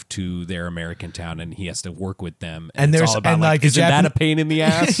move to their American town, and he has to work with them. And it's there's- all about and, like, like, the isn't that a pain in the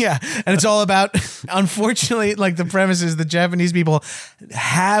ass? Yeah, and it's all about, unfortunately, like the premise is the Japanese people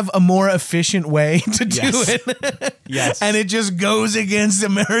have a more efficient way to do Yes. it. Yes. And it just goes against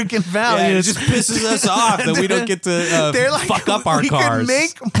American Yeah, it values. just pisses us off that we don't get to They're like, fuck up our we cars. could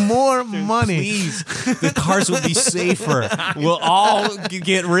make more money. Please, the cars will be safer. We'll all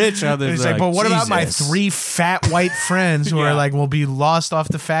get rich on this. It's like, but what about my Jesus. 3 fat white friends who Yeah. are like will be lost off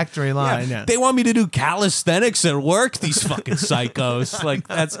the factory line? Yeah, Yeah. they want me to do calisthenics at work. These fucking psychos. Like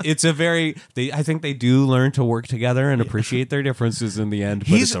it's a very. I think they do learn to work together and appreciate their differences in the end.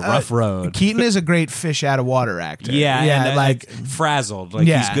 But it's a rough road. Keaton is a great fish out of water actor. Yeah, yeah, and, like frazzled. Like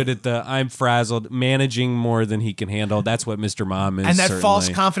Yeah. he's good at I'm frazzled, managing more than he can handle. That's what Mr. Mom is. and that certainly. false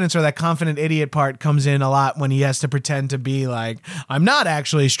confidence or that confident idiot part comes in a lot when he has to pretend to be like, I'm not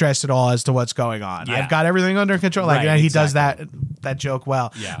actually stressed at all as to what's going on. Yeah. I've got everything under control. Like Right, yeah, he does exactly. that joke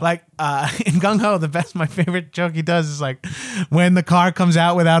well. Yeah. Like in Gung Ho, my favorite joke he does is like when the car comes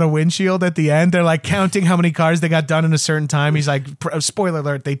out without a windshield at the end, they're like counting how many cars they got done in a certain time. He's like, spoiler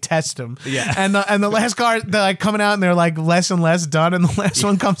alert, they test him. Yeah. And the last car, they're like coming out and they're like less and less done. And the last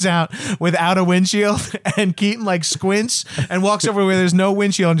one comes out without a windshield. And Keaton like squints and walks over where there's no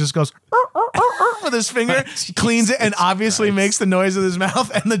windshield and just goes with his finger, cleans it, and obviously makes the noise with his mouth.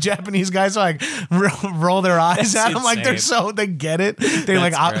 And the Japanese guys like roll their eyes That's at him like they get it. They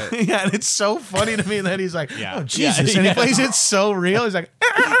like, That's great. yeah, and it's so funny to me that he's like, Yeah. oh Jesus, Yeah, and he yeah. plays it so real. He's like,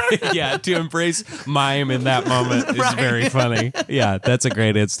 Yeah, to embrace mime in that moment is Right. very funny. Yeah, that's a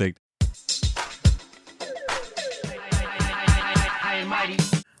great instinct.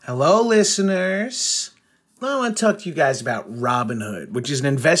 Hello, listeners. I want to talk to you guys about Robinhood, which is an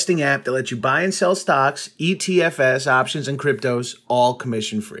investing app that lets you buy and sell stocks, ETFs, options, and cryptos, all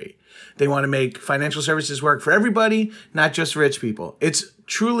commission-free. They want to make financial services work for everybody, not just rich people. It's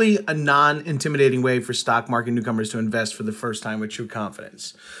truly a non-intimidating way for stock market newcomers to invest for the first time with true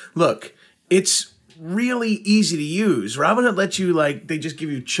confidence. Look, it's really easy to use. Robinhood lets you they just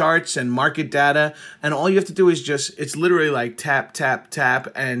give you charts and market data, and all you have to do is it's literally like tap, tap, tap,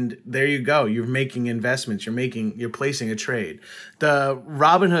 and there you go. You're making investments. You're placing a trade. The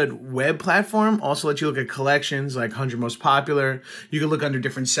Robinhood web platform also lets you look at collections like 100 most popular. You can look under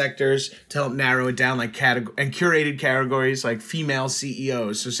different sectors to help narrow it down and curated categories like female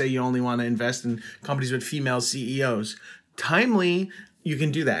CEOs. So say you only want to invest in companies with female CEOs. Timely, you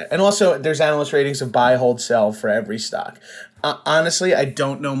can do that. And also, there's analyst ratings of buy, hold, sell for every stock. Honestly, I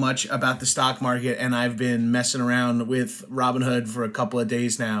don't know much about the stock market, and I've been messing around with Robinhood for a couple of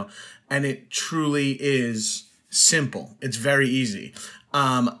days now, and it truly is Simple. It's very easy.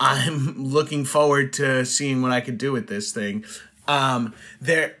 I'm looking forward to seeing what I could do with this thing. I'm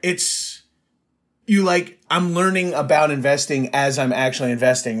learning about investing as I'm actually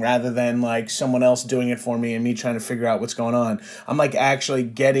investing rather than like someone else doing it for me and me trying to figure out what's going on. I'm like actually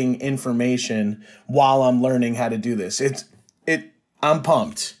getting information while I'm learning how to do this. I'm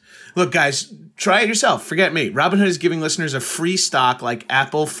pumped. Look, guys, try it yourself. Forget me. Robinhood is giving listeners a free stock like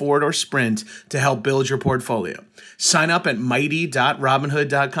Apple, Ford, or Sprint to help build your portfolio. Sign up at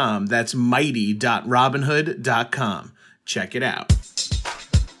mighty.robinhood.com. That's mighty.robinhood.com. Check it out.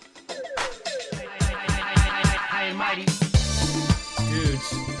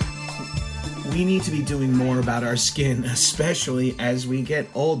 Dudes, we need to be doing more about our skin, especially as we get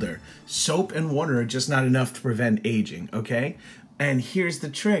older. Soap and water are just not enough to prevent aging, okay? And here's the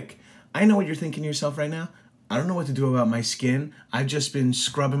trick. I know what you're thinking to yourself right now. I don't know what to do about my skin. I've just been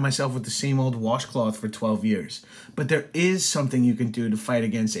scrubbing myself with the same old washcloth for 12 years. But there is something you can do to fight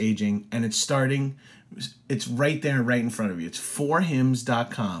against aging, and it's right there, right in front of you. It's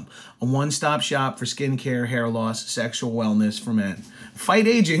forhims.com, a one-stop shop for skincare, hair loss, sexual wellness for men. Fight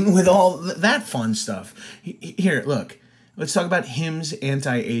aging with all that fun stuff. Here, look. Let's talk about Hims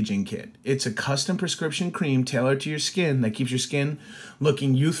Anti-Aging Kit. It's a custom prescription cream tailored to your skin that keeps your skin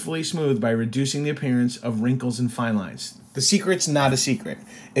looking youthfully smooth by reducing the appearance of wrinkles and fine lines. The secret's not a secret.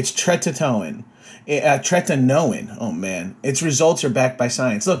 It's tretinoin. Oh, man. Its results are backed by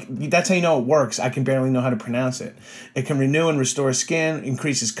science. Look, that's how you know it works. I can barely know how to pronounce it. It can renew and restore skin,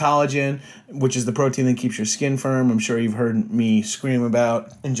 increases collagen, which is the protein that keeps your skin firm. I'm sure you've heard me scream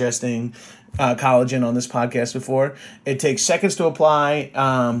about ingesting collagen on this podcast before. It takes seconds to apply.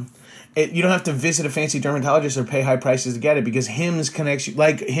 You don't have to visit a fancy dermatologist or pay high prices to get it because Hims connects you,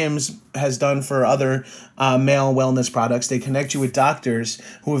 like Hims has done for other male wellness products. They connect you with doctors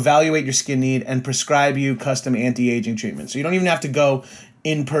who evaluate your skin need and prescribe you custom anti-aging treatments. So you don't even have to go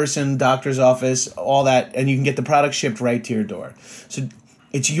in-person, doctor's office, all that, and you can get the product shipped right to your door. So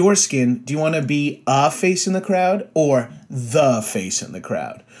it's your skin. Do you want to be a face in the crowd or the face in the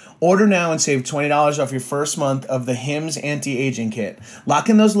crowd? Order now and save $20 off your first month of the Hims Anti-Aging Kit. Lock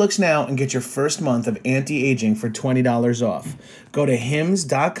in those looks now and get your first month of anti-aging for $20 off. Go to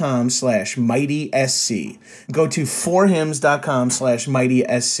hims.com/mightysc. Go to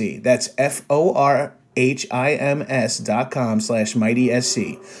forhims.com/mightysc. That's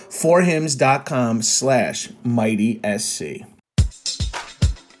forhims.com/mightysc. forhims.com/mightysc.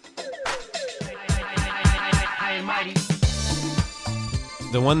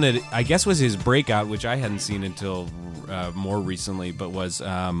 The one that I guess was his breakout, which I hadn't seen until more recently, but was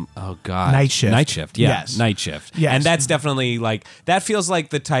Night Shift. Night Shift, yeah, yes. Night Shift, yes. And that's definitely like that feels like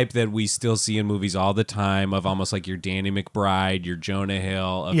the type that we still see in movies all the time of almost like your Danny McBride, your Jonah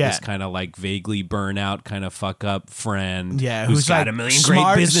Hill, of this kind of like vaguely burnout kind of fuck up friend, who's got like a million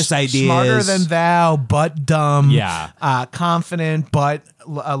great business ideas, smarter than thou, but dumb, confident but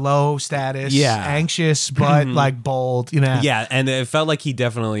low status, anxious but like bold, and it felt like he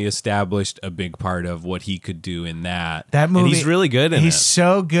definitely established a big part of what he could do in that movie. And he's really good in it. He's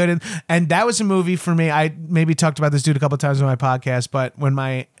so good and that was a movie for me. I maybe talked about this dude a couple of times on my podcast, but when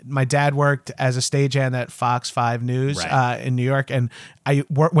my dad worked as a stagehand at Fox 5 News in New York, and I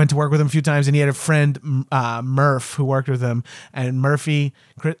went to work with him a few times, and he had a friend Murph who worked with him, and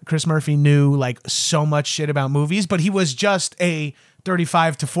Chris Murphy knew like so much shit about movies, but he was just a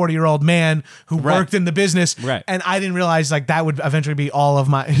 35 to 40-year-old man who worked in the business. Right. And I didn't realize like that would eventually be all of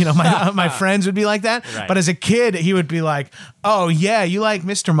my, my friends would be like that. Right. But as a kid, he would be like, oh yeah, you like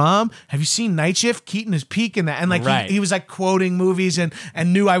Mr. Mom? Have you seen Night Shift? Keaton is peaking that. And like, he was like quoting movies and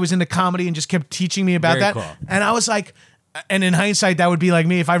knew I was into comedy and just kept teaching me about that. Cool. And I was like, and in hindsight, that would be like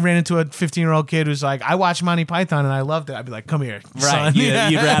me if I ran into a 15-year-old kid who's like, I watched Monty Python and I loved it. I'd be like, come here, son. You'd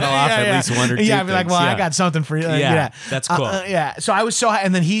rattle off at least one or two. Yeah, I'd be like, well, things. I got something for you. That's cool. So I was so,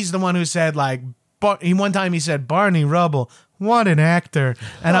 and then he's the one who said like, one time he said, Barney Rubble, what an actor.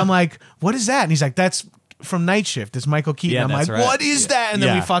 And I'm like, what is that? And he's like, that's from Night Shift. It's Michael Keaton. Yeah, I'm like, what is that? And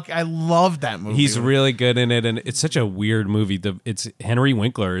then I love that movie. He's really good in it, and it's such a weird movie. It's Henry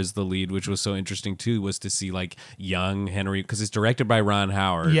Winkler is the lead, which was so interesting too, was to see like young Henry, because it's directed by Ron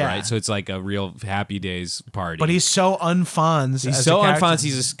Howard, right? So it's like a real Happy Days party. But he's so unfonz. He's so unfonz.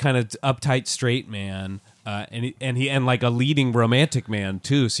 He's this kind of uptight straight man. and like a leading romantic man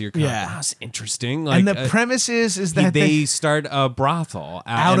too. So you're kind of like, wow, that's interesting. Like, and the premise is that they start a brothel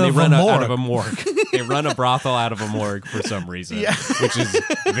out and of they run a morgue. out of a morgue. They run a brothel out of a morgue for some reason, which is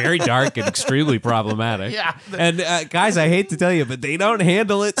very dark and extremely problematic. Yeah. And guys, I hate to tell you, but they don't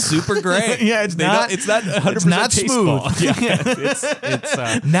handle it super great. Yeah, it's not 100% smooth. tasteful. Yeah,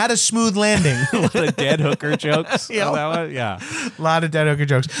 it's not a smooth landing. a lot of dead hooker jokes. Yeah. On that one. Yeah, A lot of dead hooker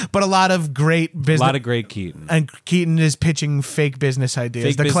jokes, but a lot of great a business. lot of great Keaton. And Keaton is pitching fake business ideas.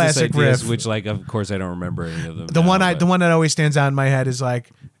 Fake the business classic ideas, riff. which, like, of course, I don't remember any of them. the one that always stands out in my head is like,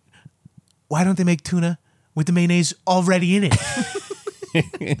 why don't they make tuna with the mayonnaise already in it?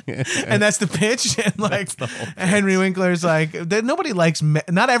 And that's the pitch. And like Henry Winkler's like, nobody likes,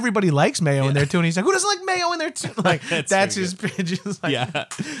 not everybody likes mayo in their tuna. He's like, who doesn't like mayo in their tuna? Like that's his pitch. It's like,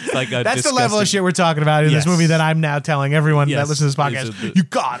 like that's the level of shit we're talking about in this movie that I'm now telling everyone that listens to this podcast. You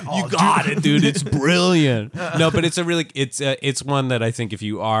got it, dude. It's brilliant. No, but it's a really it's one that I think if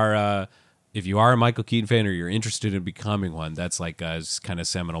you are a Michael Keaton fan or you're interested in becoming one, that's like a kind of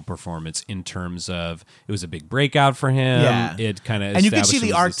seminal performance in terms of it was a big breakout for him. Yeah. It kind of and you can see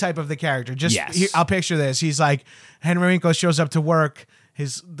the archetype of the character. Just I'll picture this. He's like, Henry Winkler shows up to work.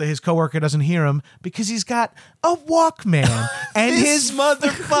 His coworker doesn't hear him because he's got a Walkman, and this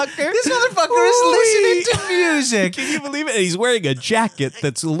motherfucker is listening to music. Can you believe it? And he's wearing a jacket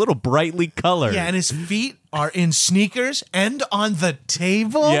that's a little brightly colored. Yeah, and his feet are in sneakers and on the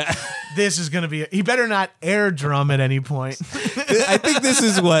table. Yeah. This is gonna be. He better not air drum at any point. I think this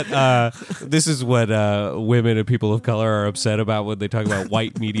is what women and people of color are upset about when they talk about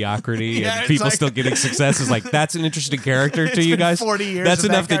white mediocrity and people still getting success. Is like, that's an interesting character to you guys. 40 years. That's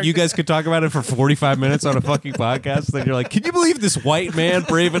enough that you guys could talk about it for 45 minutes on a fucking podcast. Then you're like, can you believe this white man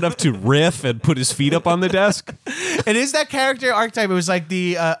brave enough to riff and put his feet up on the desk? It is that character archetype. It was like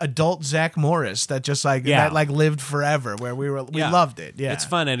the adult Zach Morris that just like that like lived forever, where we loved it. Yeah, it's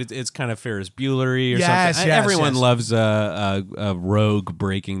fun, and it's kind of Ferris Buellery or Yes, something. yes, Everyone yes. loves a rogue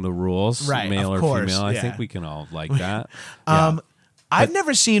breaking the rules, Right, male of or course, female. I yeah. think we can all like that. Yeah. I've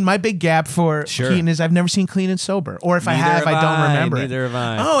never seen, my big gap for Keaton is I've never seen Clean and Sober, or if I have, I don't remember it. Neither have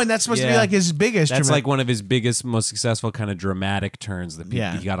I. Oh, and that's supposed to be like his biggest. That's like one of his biggest, most successful kind of dramatic turns that people,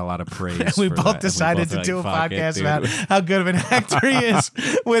 he got a lot of praise. We for both that. decided to And do a "Fuck it, podcast dude." about how good of an actor he is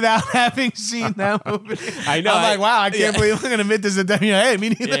without having seen that movie. I know. I'm like, wow, I can't believe I'm going to admit this. Hey, me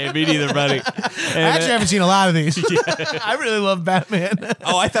neither. Yeah, me neither, buddy. I actually haven't seen a lot of these. I really love Batman.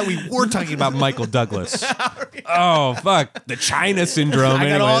 Oh, I thought we were talking about Michael Douglas. Oh, fuck. The China syndrome. I got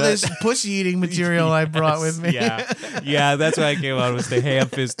Anyway, all this pussy eating material I brought with me. Yeah, that's why I came on with the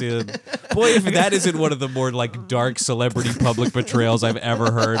ham-fisted. Boy, if that isn't one of the more like dark celebrity public betrayals I've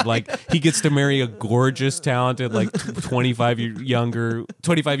ever heard. Like, he gets to marry a gorgeous, talented, like 25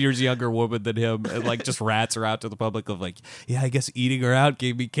 years younger woman than him, and like just rats her out to the public of like, yeah, I guess eating her out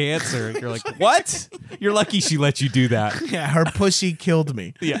gave me cancer. And you're like, what? You're lucky she let you do that. Yeah, her pussy killed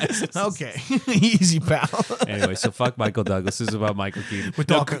me. Yes. Okay. Easy, pal. Anyway, so fuck Michael Douglas. This is about Michael Keaton.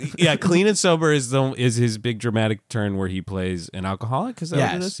 Yeah, Clean and Sober is his big dramatic turn where he plays an alcoholic. Is that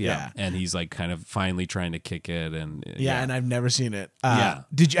what it is? Yeah. And he's like kind of finally trying to kick it. And and I've never seen it. Yeah.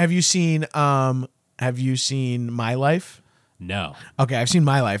 Have you seen My Life? No. Okay, I've seen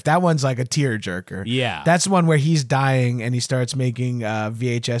My Life. That one's like a tearjerker. Yeah. That's the one where he's dying and he starts making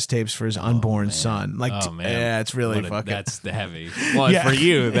VHS tapes for his unborn son. Like, yeah, it's really fucking. That's the heavy. Well, for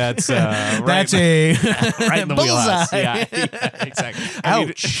you, that's that's a right in the wheelhouse. bullseye. Yeah, exactly. Ouch. I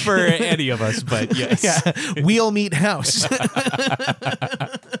mean, for any of us, but yes. Yeah. Wheel meet house.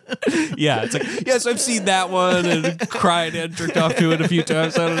 Yeah, it's like, yes, I've seen that one and cried and jerked off to it a few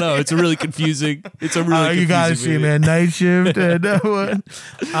times. I don't know. It's a really confusing. It's a really confusing you gotta see, movie. man. Night Shift and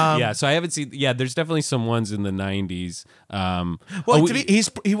yeah, so I haven't seen. Yeah, there's definitely some ones in the '90s.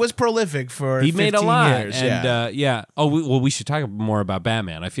 He was prolific for. He made a lot, years, and we should talk more about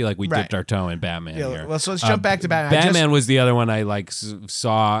Batman. I feel like we dipped our toe in Batman here. Well, so let's jump back to Batman. Batman was the other one I like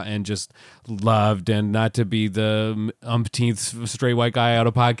saw and just loved, and not to be the umpteenth straight white guy out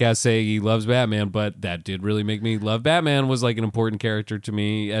of podcast saying he loves Batman, but that did really make me love Batman. Was like an important character to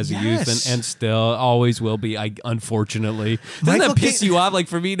me as a youth, and still always will be. Unfortunately, doesn't that piss you off? Like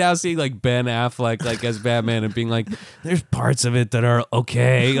for me now, seeing like Ben Affleck like as Batman and being like, there's parts of it that are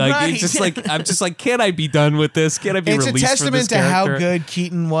okay. Like it's just like I'm just like, can I be done with this? Can I be released from this character? It's a testament to how good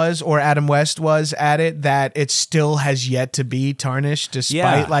Keaton was or Adam West was at it that it still has yet to be tarnished,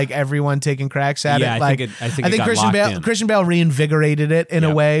 despite like everyone taking cracks at it. Like, I think Christian Bale reinvigorated it in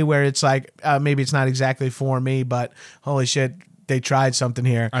a way where it's like maybe it's not exactly for me, but holy shit. they tried something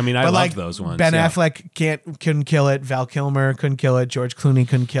here. I mean, I but love those ones. Ben yeah. Affleck couldn't kill it. Val Kilmer couldn't kill it. George Clooney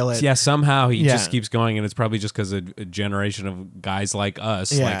couldn't kill it. Yeah, somehow he just keeps going, and it's probably just because a generation of guys like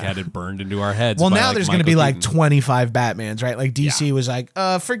us had it burned into our heads. Well, by, now like, there's going to Michael be Keaton. like 25 Batmans, right? Like DC was like,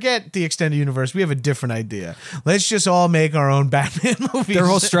 forget the extended universe. We have a different idea. Let's just all make our own Batman movies. Their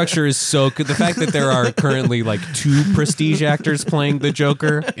whole structure is so good. The fact that there are currently like 2 prestige actors playing the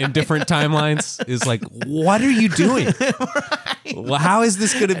Joker in different timelines is like, what are you doing? Right. Well, how is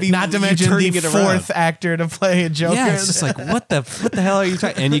this going to be? Not to mention turning the it around? 4th actor to play a Joker. Yeah, it's just like, what the hell are you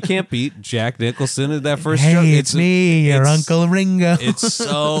talking? And you can't beat Jack Nicholson in that first Hey, Joker. it's me, your it's- Uncle Ringo. It's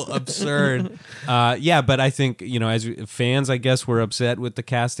so absurd. But I think, as fans, I guess, were upset with the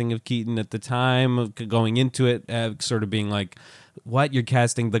casting of Keaton at the time, going into it, sort of being like, what, you're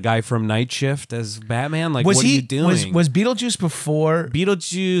casting the guy from Night Shift as Batman? Like, what are you doing? Was Beetlejuice before?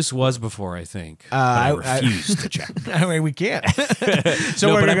 Beetlejuice was before, I think. But I refuse to check. I mean, we can't.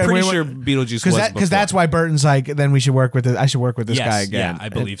 So but I'm pretty sure Beetlejuice was before. Because that's why Burton's like, then we should work with it. I should work with this guy again. Yeah, I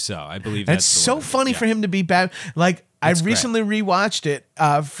believe so. I believe And that's it's the so one. funny Yeah. for him to be bad. Like, I It's great. recently rewatched it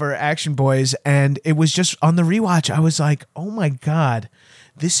for Action Boys, and it was just on the rewatch. I was like, oh my God.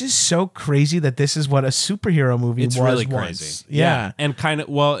 This is so crazy that this is what a superhero movie It's was really once. crazy. Yeah. And kind of,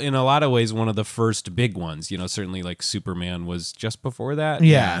 well, in a lot of ways, one of the first big ones, certainly like Superman was just before that.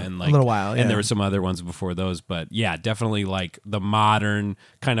 Yeah, and a little while, yeah. And there were some other ones before those. But yeah, definitely like the modern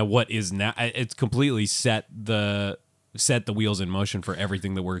kind of what is now. It's completely set the wheels in motion for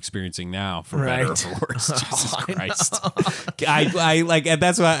everything that we're experiencing now, for better or for worse. Jesus Christ. I like, and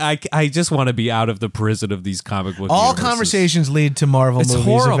that's why I just want to be out of the prison of these comic book All universes. conversations lead to Marvel It's movies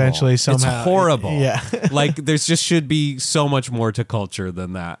horrible. eventually somehow. It's horrible. Yeah. Like, there's just should be so much more to culture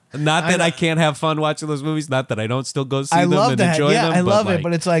than that. Not that I can't have fun watching those movies, not that I don't still go see I them love and that. enjoy Yeah, them. I love like, it,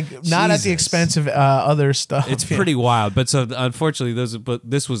 but it's like not at the Jesus. expense of other stuff. It's Yeah. pretty wild. But so unfortunately, but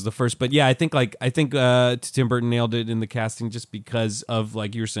this was the first. But yeah, I think Tim Burton nailed it in the casting just because of,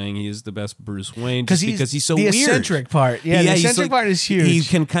 like you're saying, he is the best Bruce Wayne just because he's so the weird. eccentric part. Yeah, the he's eccentric part is huge.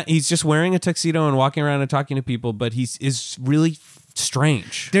 He's just wearing a tuxedo and walking around and talking to people, but is really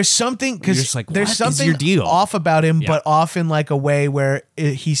strange. There's something You're just like, there's what is something your deal? off about him, Yeah. but off in like a way where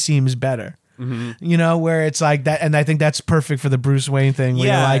he seems better. Where it's like that, and I think that's perfect for the Bruce Wayne thing. Where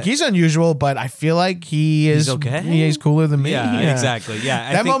you're Yeah. like, he's unusual, but I feel like he's okay. He's cooler than me. Yeah, exactly. Yeah,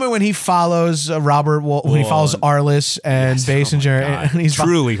 I that think- moment when he follows when he follows Arliss and Basinger, and he's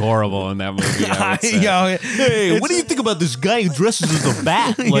truly horrible in that movie. I would say. Hey, what do you think about this guy who dresses as a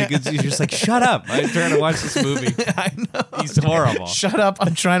bat? Like, you're just like, shut up! I'm trying to watch this movie. I know. He's horrible. Shut up!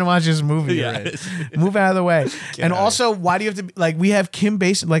 I'm trying to watch this movie. Yeah. Already. Move out of the way. And out. also, why do you have to like? We have Kim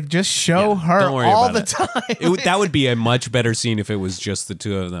Basinger. Like, just show her Don't worry all about the it. time. That would be a much better scene if it was just the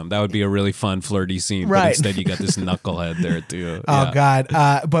two of them. That would be a really fun, flirty scene. But Right. instead, you got this knucklehead there too. Oh Yeah.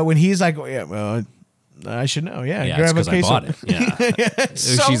 God! But when he's like, yeah, well, I should know. Yeah, Yeah, it's grab a because I case bought of it. Yeah.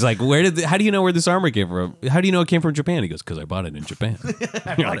 So- She's like, how do you know where this armor came from? How do you know it came from Japan? He goes, because I bought it in Japan.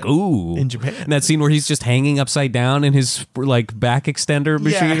 You're like, ooh. in Japan. And that scene where he's just hanging upside down in his like back extender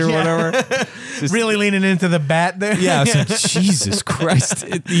machine or whatever. Just- really leaning into the bat there. Yeah, I was like, Jesus Christ.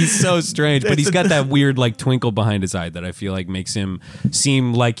 He's so strange. But he's got that weird like twinkle behind his eye that I feel like makes him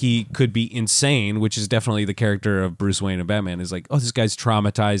seem like he could be insane, which is definitely the character of Bruce Wayne and Batman is like, oh, this guy's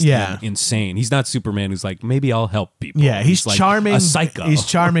traumatized Yeah. and insane. He's not Superman who's like, maybe I'll help people. Yeah, he's like charming. a psycho. He's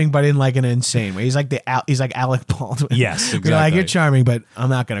charming, but in like an insane way. He's like he's like Alec Baldwin. Yes, You're like, exactly. you're charming, but I'm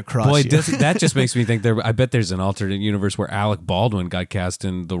not going to cross Boy, you. that just makes me think I bet there's an alternate universe where Alec Baldwin got cast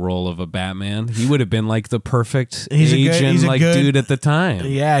in the role of a Batman. He would have been like the perfect He's a age good- and he's a like good- dude at the time.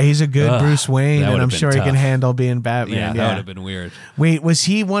 Yeah, he's a good Ugh, Bruce Wayne, that and would've I'm been sure he can tough. handle being Batman. Yeah, Yeah, that would have been weird. Wait, was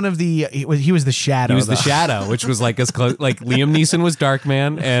he one of the? He was the Shadow. He was the though. Shadow, which was like as close. Like Liam Neeson was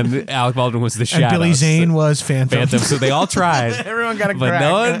Darkman, and Alec Baldwin was the Shadow. And Billy Zane was Phantom. Phantom. So they all tried. Everyone got a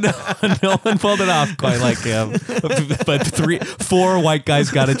But crack. no one pulled it off quite like him. But 4 white guys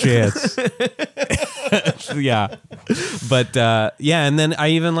got a chance. Yeah. But and then I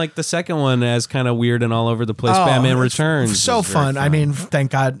even like the second one as kind of weird and all over the place. Oh, Batman it's Returns. So was very fun. I mean,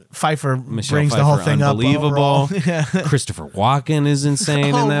 thank God Pfeiffer Michelle brings Pfeiffer, the whole thing up. unbelievable. overall. Yeah. Christopher Walken is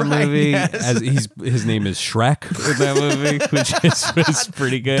insane Oh, in that right, movie. yes. As his name is Shrek in that movie, which is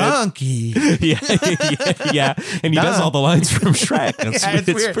pretty good. Donkey. yeah. And he does all the lines from Shrek. It's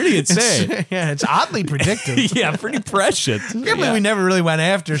weird. pretty insane. It's oddly predictive. Yeah, pretty prescient. I can't believe we never really went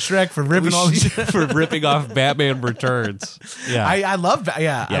after Shrek for ripping all these. for ripping off Batman Returns. Yeah. I love that.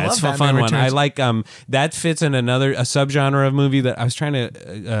 Yeah, I love it's a Batman fun one. Returns. I like that fits in a subgenre of movie that I was trying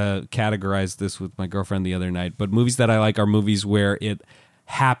to categorize this with my girlfriend the other night. But movies that I like are movies where it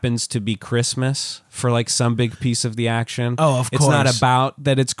happens to be Christmas for like some big piece of the action. Oh, of It's not course. about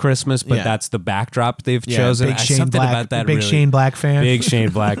that it's Christmas, but Yeah. that's the backdrop they've chosen. Big Shane Something Black, about that big really, Shane Black fan. Big Shane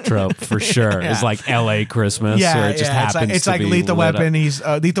Black trope for sure. Yeah. It's like L.A. Christmas, or it just happens It's to like be Lethal lit up. Weapon.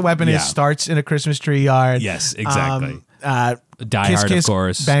 Lethal Weapon Yeah. starts in a Christmas tree yard. Yes, exactly. Die Kiss, Hard, Kiss, of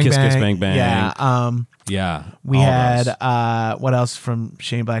course. Bang, Kiss, bang. Kiss, Bang, Bang. Yeah. Yeah. We all had those. what else from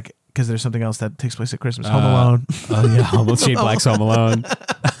Shane Black? Because there's something else that takes place at Christmas. Home Alone. Oh yeah, Shane Black's Home Alone.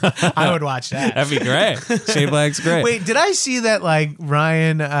 I would watch that. That'd be great. Shane Black's great. Wait, did I see that like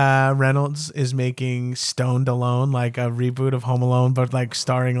Ryan Reynolds is making Stoned Alone, like a reboot of Home Alone, but like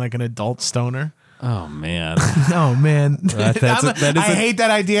starring like an adult stoner? Oh man. Oh man, I hate that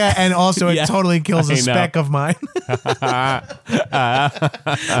idea, and also it Yeah, totally kills I a know. speck of mine.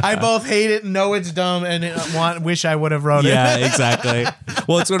 I both hate it, know it's dumb, and wish I would have wrote Yeah, it. exactly.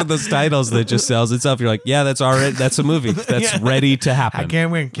 Well, it's one of those titles that just sells itself. You're like, yeah, that's already that's a movie that's Yeah. ready to happen. I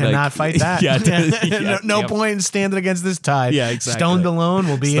can't win. Cannot Like, fight that. Yeah, no yeah. point in standing against this tide. Yeah, exactly. Stoned Alone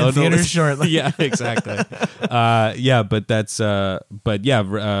will be in Stoned theaters Alone- shortly. Yeah, exactly. But that's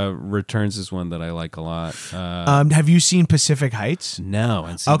Returns is one that I like a lot. Have you seen Pacific Heights? No,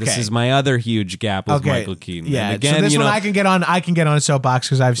 and see, this Okay. is my other huge gap with Okay. Michael Keaton. Yeah. And again, so this you one know, I can get on. I can get on a soapbox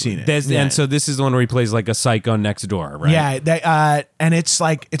because I've seen it. Yeah. and so this is the one where he plays like a psycho next door, right? Yeah, and it's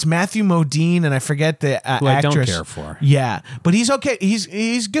like it's Matthew Modine, and I forget the Who I don't actress. care for. Yeah, but he's okay.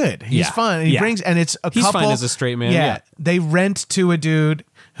 He's good. He's Yeah. fun. And he Yeah. brings, and it's a He's couple. fine as a straight man, yeah. they rent to a dude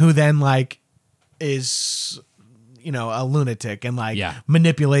who then like is a lunatic and like Yeah.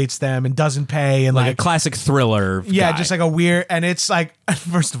 manipulates them and doesn't pay and Like like a classic thriller. yeah, guy. just like a weird, and it's like,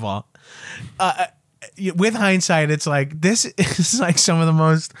 first of all, with hindsight, it's like this is like some of the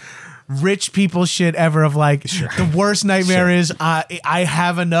most rich people shit ever. Of like the worst nightmare is I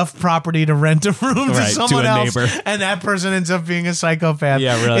have enough property to rent a room to Right, to someone a else, neighbor. and that person ends up being a psychopath.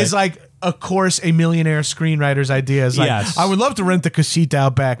 Yeah, really. It's like. Of course, a millionaire screenwriter's idea is like, Yes. I would love to rent the casita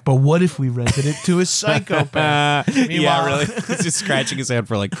out back, but what if we rented it to a psychopath? yeah, Meanwhile- really. He's just scratching his head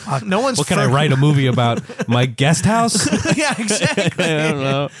for like, fuck, No one's what can I fur- write a movie about? My guest house? Yeah, exactly. I don't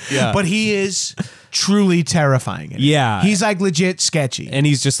know. Yeah. But he is truly terrifying. in it. Yeah. He's like legit sketchy. And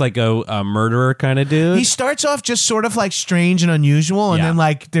he's just like a murderer kind of dude. He starts off just sort of like strange and unusual, and Yeah. then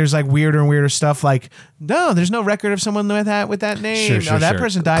like there's like weirder and weirder stuff. Like no, there's no record of someone with that name. No, that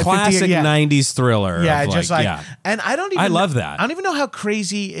person died. 50 Classic years. 90s thriller. Yeah, of just like, yeah. and I don't even. I love that. I don't even know how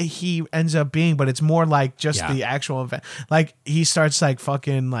crazy he ends up being, but it's more like just Yeah. the actual event. Like he starts like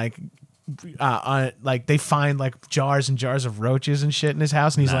fucking like. Like they find like jars and jars of roaches and shit in his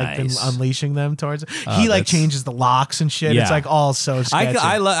house, and he's like been Nice. unleashing them towards. He like that's- changes the locks and shit. Yeah. It's like all so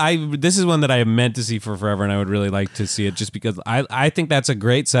sketchy. This is one that I have meant to see for forever, and I would really like to see it just because I think that's a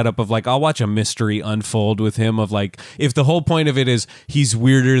great setup of like I'll watch a mystery unfold with him of like if the whole point of it is he's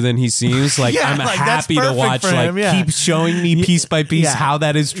weirder than he seems, like Yeah, I'm like, that's happy to perfect watch for like him, yeah. keep showing me piece by piece Yeah. how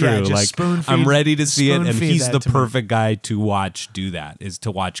that is true. Yeah, just like spoon I'm feed- ready to see it, spoon and feed he's that the to me. perfect guy to watch do that. Is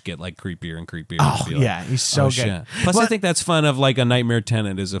to watch get like creepier and creepier. Oh, and be like, yeah, he's so good. shit. Plus, Well- I think that's fun. Of like a nightmare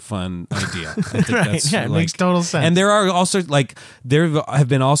tenant is a fun idea. I think Right, that's yeah, it like- makes total sense. And there are also like there have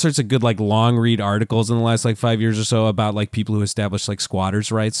been all sorts of good like long read articles in the last like 5 years or so about like people who established like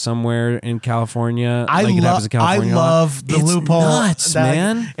squatters' rights somewhere in California. Like, it happens in California a lot. love the It's loophole. nuts, that-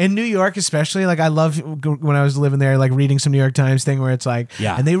 man. In New York, especially, like I love when I was living there, like reading some New York Times thing where it's like,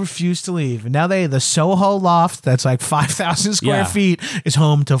 Yeah. and they refuse to leave. And now the Soho loft that's like 5,000 square Yeah. feet is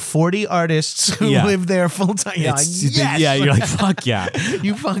home to 40 artists who Yeah. live there full time. You're like, It's- yes! yeah, you're like fuck yeah.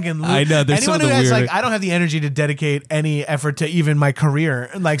 You fucking lose. I know, there's Anyone some of who the has weird- like, I don't have the energy to dedicate any effort to even my career.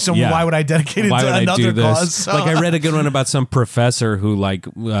 Like, so Yeah. why would I dedicate it Why to would I another do this? cause? So- Like I read a good one about some professor who like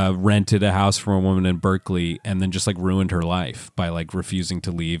rented a house from a woman in Berkeley and then just like ruined her life by like refusing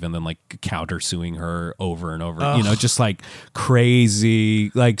to leave and then like countersuing her over and over. You know, just like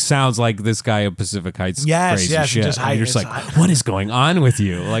crazy. Like sounds like this guy of Pacific Heights. Yes, crazy yes, shit. just And you're just it's- like, what is going on with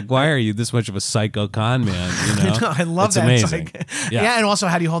you? Like, why are you this much of a psycho con man? You know, I love it's that. Amazing. It's like, yeah. And also,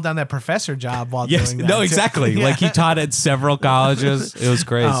 how do you hold down that professor job while Yes, doing that? no, too? exactly. Yeah. Like he taught at several colleges. It was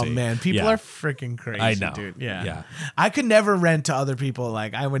crazy. Oh man, people Yeah. are freaking crazy. I know. Dude. Yeah. Yeah. I could never rent to other people.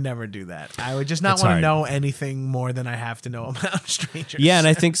 Like I would never do that. I would just not It's want to hard. know anything more than I have to know about strangers. Yeah, and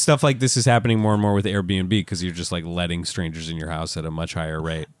I think stuff like this is happening more and more with Airbnb because you're just like letting strangers in your house at a much higher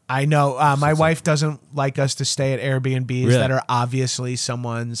rate. I know. My wife doesn't like us to stay at Airbnbs Really? that are obviously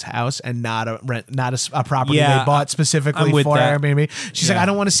someone's house and not a property Yeah, they bought specifically I'm with for that. Airbnb. She's like, Yeah. I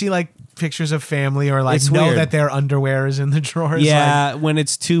don't want to see like pictures of family or like It's know weird. that their underwear is in the drawers. Yeah, when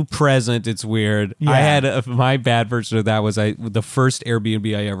it's too present, it's weird. Yeah. I had my bad version of that was the first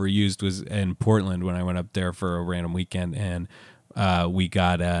Airbnb I ever used was in Portland when I went up there for a random weekend, and we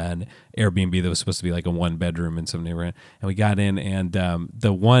got an Airbnb that was supposed to be like a 1-bedroom in some neighborhood, and we got in, and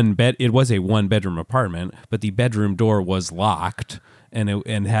it was a 1-bedroom apartment, but the bedroom door was locked.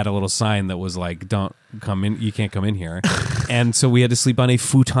 And had a little sign that was like, "Don't come in. You can't come in here." And so we had to sleep on a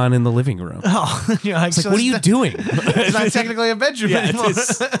futon in the living room. Oh, you're like, It's like, what are you doing? It's not technically a bedroom anymore.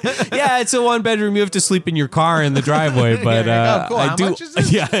 It's a 1-bedroom. You have to sleep in your car in the driveway. But oh, cool. How much is this?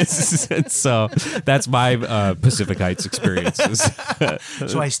 Yeah, so that's my Pacific Heights experiences.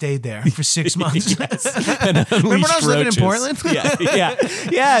 So I stayed there for 6 months. And Remember when I was living in Portland? yeah.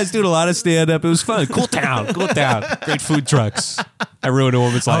 I was doing a lot of stand up. It was fun. Cool town. Great food trucks. I ruined a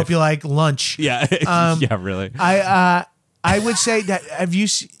woman's life. I hope you like lunch. Yeah, yeah, really. I would say that have you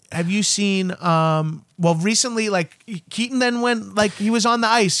seen recently, like Keaton then went, like he was on the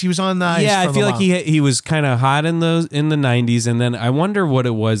ice. Yeah, I feel like he was kind of hot in the 90s, and then I wonder what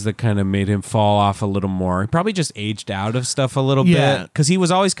it was that kind of made him fall off a little more. He probably just aged out of stuff a little bit, because he was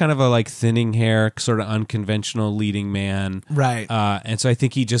always kind of a like thinning hair, sort of unconventional leading man, right? And so I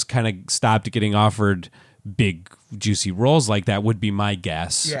think he just kind of stopped getting offered big juicy roles like that, would be my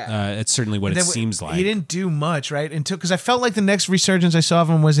guess. Yeah. It's certainly what it seems like. He didn't do much, right? Because I felt like the next resurgence I saw of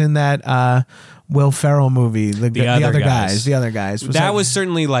him was in that Will Ferrell movie, the other guys. The other guys. That was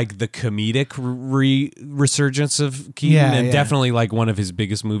certainly like the comedic resurgence of Keaton, and definitely like one of his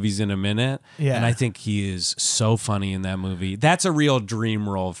biggest movies in a minute. Yeah. And I think he is so funny in that movie. That's a real dream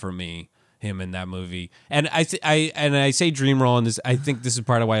role for me. Him in that movie, and I say dream role, and this, I think this is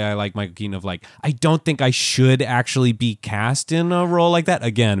part of why I like Michael Keaton. Of like, I don't think I should actually be cast in a role like that.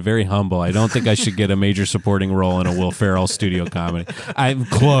 Again, very humble. I don't think I should get a major supporting role in a Will Ferrell studio comedy. I'm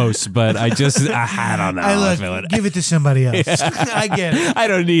close, but I don't know. Give it to somebody else. I get it. I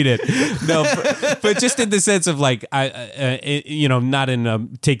don't need it. No, but just in the sense of like, not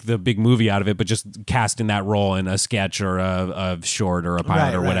in take the big movie out of it, but just cast in that role in a sketch or a short or a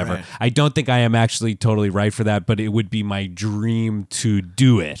pilot or whatever. Right. I don't think I am actually totally right for that, but it would be my dream to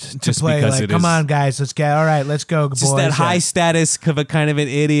do it. Just play, because like, it come is. On, guys, let's get. All right, let's go, boys. Just that high status of a kind of an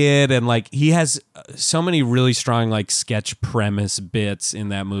idiot, and like he has so many really strong like sketch premise bits in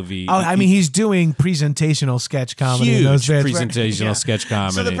that movie. Oh, I mean, he's doing presentational sketch comedy. Huge in those bits, presentational sketch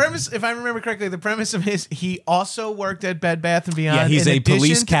comedy. So the premise, if I remember correctly, the premise of he also worked at Bed Bath & Beyond. Yeah, he's a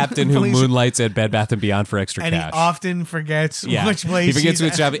police captain who moonlights at Bed Bath & Beyond for extra cash. And he often forgets which place he forgets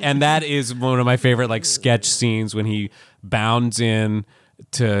which job, and that is one of my favorite like sketch scenes when he bounds in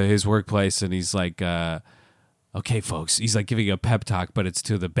to his workplace and he's like, okay, folks, he's like giving a pep talk, but it's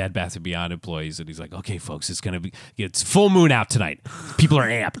to the Bed Bath & Beyond employees, and he's like, okay, folks, it's full moon out tonight. People are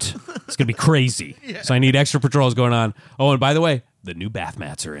amped. It's gonna be crazy. So I need extra patrols going on. Oh, and by the way, the new bath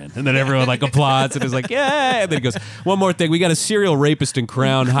mats are in. And then everyone like applauds and is like, yeah. And then he goes, one more thing. We got a serial rapist in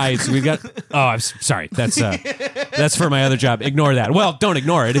Crown Heights. I'm sorry. That's for my other job. Ignore that. Well, don't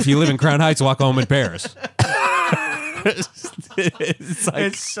ignore it. If you live in Crown Heights, walk home in Paris.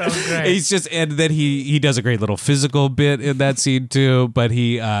 It's so great. He's just, and then he does a great little physical bit in that scene too. But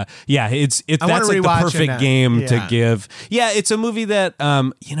that's like the perfect game to give. Yeah, it's a movie that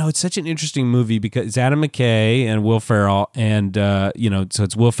it's such an interesting movie because it's Adam McKay and Will Ferrell, and so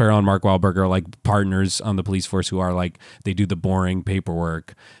it's Will Ferrell and Mark Wahlberg are like partners on the police force who are like, they do the boring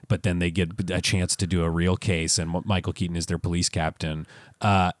paperwork, but then they get a chance to do a real case, and Michael Keaton is their police captain.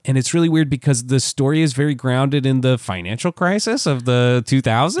 And it's really weird because the story is very grounded in the financial crisis of the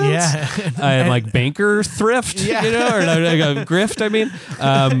 2000s, and like banker thrift, or like a grift. I mean,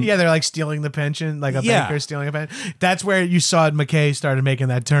 they're like stealing the pension, like a banker stealing a pension. That's where you saw McKay started making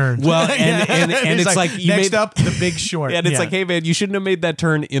that turn. Well, and it's like you next up, The Big Short, and it's like, hey man, you shouldn't have made that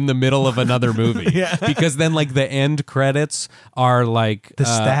turn in the middle of another movie, because then like the end credits are like the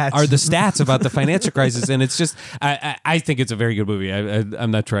stats about the financial crisis, and it's just I think it's a very good movie. I'm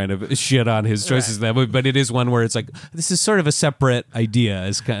not trying to shit on his choices in that movie, but it is one where it's like, this is sort of a separate idea.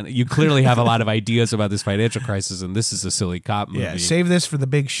 It's kind of, you clearly have a lot of ideas about this financial crisis, and this is a silly cop movie. Yeah, save this for The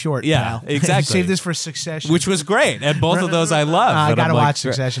Big Short. Yeah, pal. exactly. Save this for Succession, which was great, and both of those I love. I gotta watch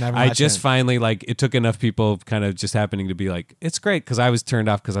Succession. I just finally like, it took enough people kind of just happening to be like, it's great, because I was turned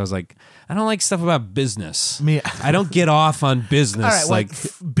off because I was like, I don't like stuff about business. I don't get off on business. All right, like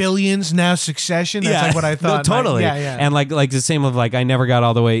Billions, now Succession. That's like what I thought. No, totally. And like the same of like, I never never got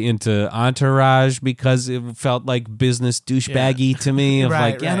all the way into Entourage because it felt like business douchebaggy to me. Of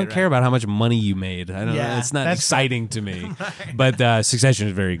I don't care about how much money you made. I don't. It's not exciting to me. But Succession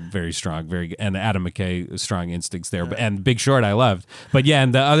is very, very strong. And Adam McKay, strong instincts there. And Big Short, I loved. But yeah,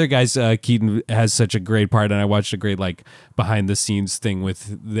 and the other guys, Keaton has such a great part, and I watched a great behind the scenes thing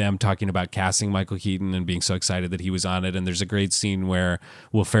with them talking about casting Michael Keaton and being so excited that he was on it. And there's a great scene where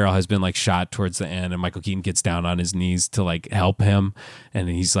Will Ferrell has been shot towards the end, and Michael Keaton gets down on his knees to help him, and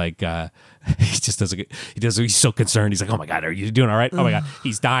he's he just he's so concerned. He's like, oh my God, are you doing all right? Oh my God,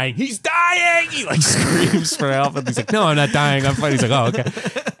 he's dying. He screams for help, and he's like, no, I'm not dying, I'm fine. He's like, oh, okay.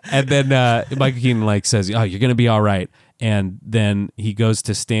 And then Michael Keaton says, oh, you're gonna be all right. And then he goes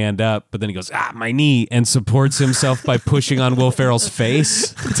to stand up, but then he goes, my knee, and supports himself by pushing on Will Ferrell's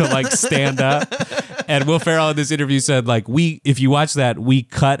face to stand up. And Will Ferrell in this interview said, if you watch that, we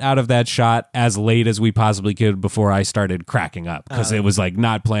cut out of that shot as late as we possibly could before I started cracking up, because it was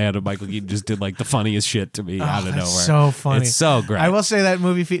not planned. And Michael Keaton just did the funniest shit to me out of nowhere. So funny. It's so great. I will say that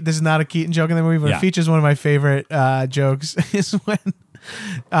movie, this is not a Keaton joke in the movie, but it features one of my favorite jokes is when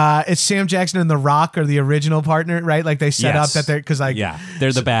it's Sam Jackson and The Rock are the original partner, right? They set up that they're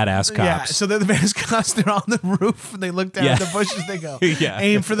they're the badass cops. Yeah, so they're the badass cops. They're on the roof and they look down at the bushes. They go,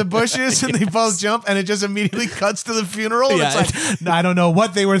 aim for the bushes, and they both jump, and it just immediately cuts to the funeral. And it's I don't know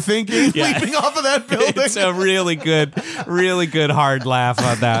what they were thinking leaping off of that building. It's a really good hard laugh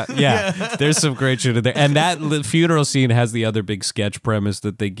on that. Yeah, there's some great shit in there, and that funeral scene has the other big sketch premise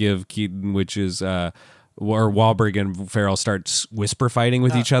that they give Keaton, which is. Where Wahlberg and Farrell start whisper fighting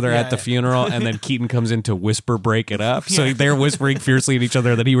with each other at the funeral, and then Keaton comes in to whisper break it up. So they're whispering fiercely at each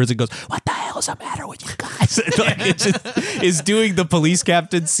other, and then he goes, "What the hell is the matter with you guys?" It just is doing the police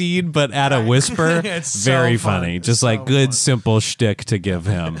captain scene, but at a whisper. It's very funny. Just good, simple shtick to give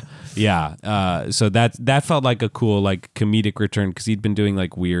him. Yeah. So that felt like a cool comedic return, because he'd been doing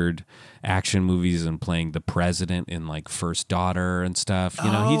weird action movies and playing the president in First Daughter and stuff. He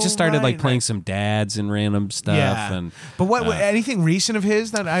just started playing some dads and random stuff. Yeah. And but what anything recent of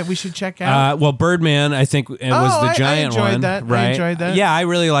his that we should check out? Well, Birdman, I think it was the giant one. Right? I enjoyed that. Yeah, I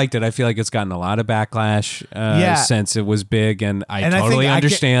really liked it. I feel like it's gotten a lot of backlash since it was big, and I totally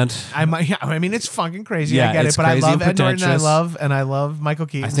understand. I mean, it's fucking crazy. I get it, but I love Ed Norton. I love Michael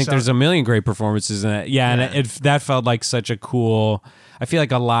Keaton. I think there's a million great performances in it. Yeah, and that felt like such a cool. I feel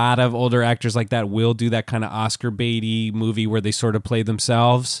like a lot of older actors like that will do that kind of Oscar baity movie where they sort of play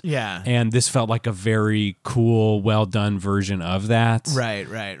themselves. Yeah. And this felt like a very cool, well done version of that. Right.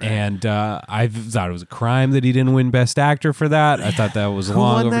 And I thought it was a crime that he didn't win Best Actor for that. I thought that was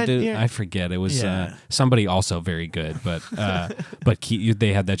long overdue. I forget. It was somebody also very good, but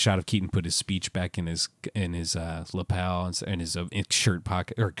they had that shot of Keaton put his speech back in his lapel and his shirt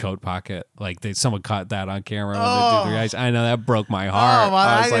pocket or coat pocket. Someone caught that on camera when they did the guys. I know, that broke my heart. Oh, well,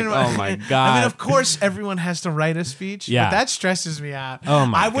 I was oh my God. I mean, of course, everyone has to write a speech, but that stresses me out. Oh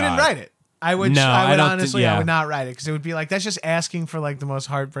my God. I wouldn't write it. I would honestly I would not write it, because it would be that's just asking for the most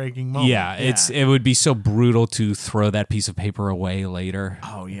heartbreaking moment. Yeah, it would be so brutal to throw that piece of paper away later.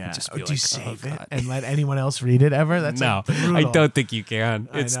 Oh yeah. Do you save it and let anyone else read it ever? That's no, I don't think you can.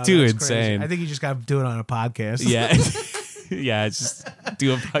 It's too insane. Crazy. I think you just got to do it on a podcast. Yeah. Yeah, just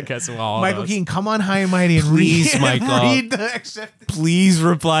do a podcast with all Michael Keaton, come on High and Mighty and please, Michael. Read the acceptance. Please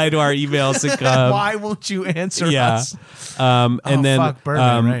reply to our emails and come. Why won't you answer us? And then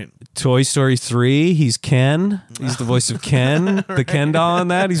Birdman, right. Toy Story 3, he's Ken. He's the voice of Ken, the Ken doll in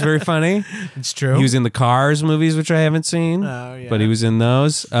that. He's very funny. It's true. He was in the Cars movies, which I haven't seen. Oh, yeah. But he was in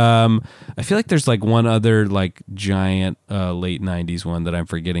those. I feel like there's one other giant late 90s one that I'm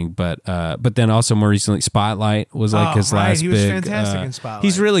forgetting. But then also more recently, Spotlight was his last he big. was fantastic in Spotlight.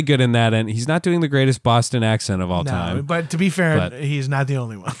 He's really good in that, and he's not doing the greatest Boston accent of all time. But to be fair, he's not the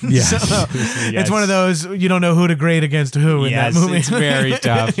only one. Yeah. It's one of those, you don't know who to grade against who in that movie. It's very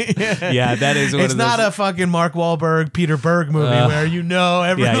tough. Yeah, that is one it's of not those. A fucking Mark Wahlberg, Peter Berg movie where everyone.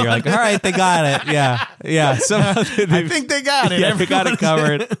 Yeah, you're all right, they got it. Yeah. I think they got it. Yeah, they got it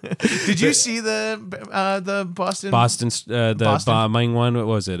covered. Did you see the Boston bombing one? What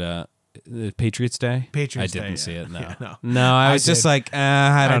was it? Patriots Day? Patriots Day. I didn't see it. No. Yeah, no. I was just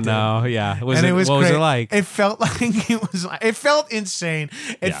I don't know. Yeah. It was great. Was it like? It felt like it felt insane.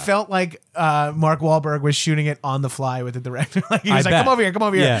 It felt like Mark Wahlberg was shooting it on the fly with the director. He was come over here.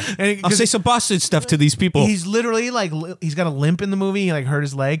 Yeah. And I'll say some Boston stuff to these people. He's literally he's got a limp in the movie. He hurt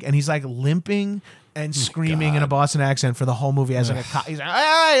his leg, and he's limping and screaming in a Boston accent for the whole movie as a cop. He's like,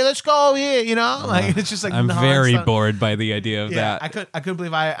 "Hey, let's go here," it's just I'm very bored by the idea of that. I couldn't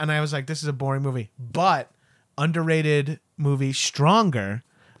believe I was like, this is a boring movie, but underrated movie, Stronger.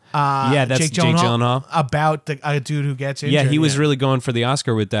 That's Jake Gyllenhaal. About a dude who gets injured. Yeah, he was really going for the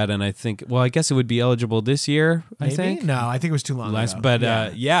Oscar with that, and I think, I guess it would be eligible this year. Maybe? I think. No, I think it was too long ago. But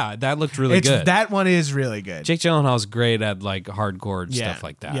that looked really good. That one is really good. Jake Gyllenhaal's great at like hardcore stuff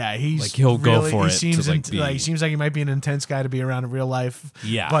like that. Yeah, he's like he'll go for it. He seems like he might be an intense guy to be around in real life.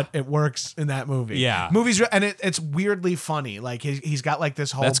 Yeah, but it works in that movie. Yeah, and it's weirdly funny. Like he's got like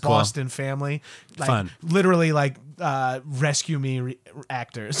this whole Boston family, like fun, literally like rescue me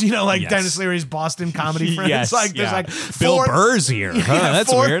actors. You know, like Dennis Leary's Boston comedy friends. Yes, like there's like Bill Burr's here.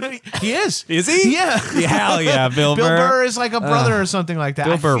 That's weird. He is. Is he? Yeah. Hell yeah, Bill Burr. Bill Burr is like a brother or something like that.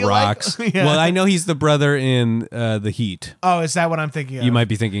 Bill Burr rocks. Well, I know he's the brother in The Heat. Oh, is that what I'm thinking of? You might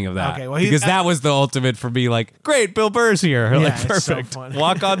be thinking of that. Okay, well, because that was the ultimate for me. Like, great, Bill Burr's here. Like, perfect. It's so fun.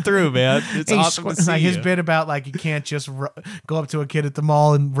 Walk on through, man. It's awesome to see his bit about like you can't just go up to a kid at the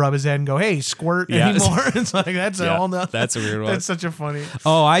mall and rub his head and go, "Hey, squirt," anymore. It's like that's a whole nother. That's a weird one. That's such a funny.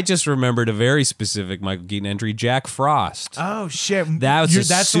 Oh, I just remembered a very specific Michael Keaton entry, Jack Frost. Oh shit, that's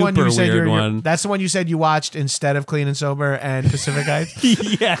super weird one. That's the one you said you watched instead of Clean and Sober and Pacific Heights.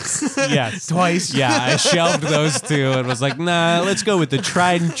 yes, twice. Yeah, I shelved those two and was like, nah, let's go with the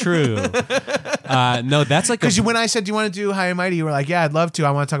tried and true. No, that's like because when I said, "Do you want to do High and Mighty?" You were like, "Yeah, I'd love to.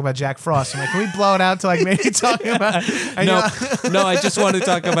 I want to talk about Jack Frost." I'm like, "Can we blow it out to like maybe talking about?" No, I just want to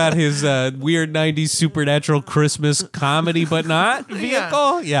talk about his weird '90s supernatural Christmas comedy, but not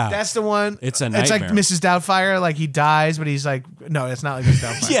vehicle. Yeah, that's the one. It's a nightmare. It's like Mrs. Doubtfire. Like he dies, but he's like, no, it's not like Mrs.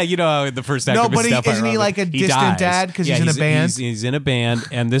 Doubtfire. Yeah, you know how in the first act. No, of but Mrs. Doubtfire, isn't he like a distant dad because he's in a band? He's in a band,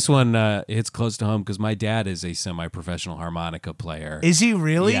 and this one hits close to home because my dad is a semi-professional harmonica player. Is he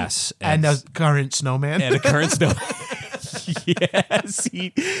really? Yes, and a current snowman. And a current snowman. Yes,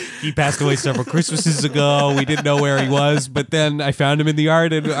 he passed away several Christmases ago. We didn't know where he was, but then I found him in the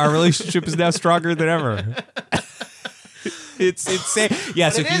yard, and our relationship is now stronger than ever. It's insane. Yeah,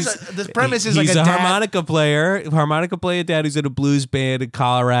 so the premise is he's like a harmonica player dad who's in a blues band in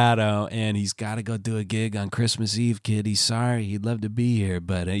Colorado, and he's got to go do a gig on Christmas Eve. Kid, he's sorry, he'd love to be here,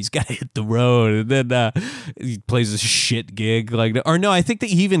 but he's got to hit the road. And then he plays a shit gig, I think that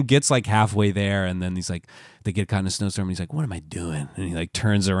he even gets like halfway there, and then he's like, they get caught in a snowstorm, and he's like, "What am I doing?" And he like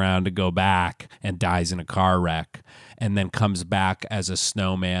turns around to go back and dies in a car wreck, and then comes back as a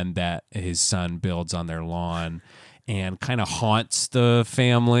snowman that his son builds on their lawn. And kind of haunts the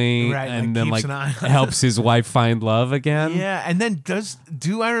family, right, and then like helps his wife find love again. Yeah, and then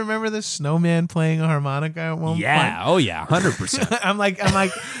do I remember the snowman playing a harmonica at one point? Yeah, oh yeah,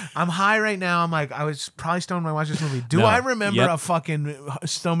 100%. I'm high right now. I'm like, I was probably stoned when I watched this movie. Do I remember a fucking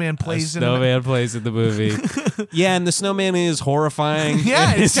snowman plays in the movie? Yeah, and the snowman is horrifying.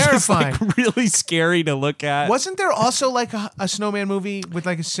 Yeah, it's terrifying. Just, really scary to look at. Wasn't there also like a snowman movie with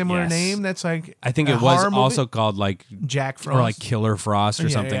like a similar name? That's like I think it was also called like Jack Frost or like Killer Frost or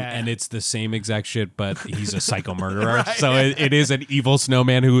something, yeah. And it's the same exact shit, but he's a psycho murderer. Right. So it is an evil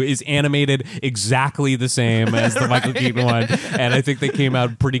snowman who is animated exactly the same as the Michael Keaton one, and I think they came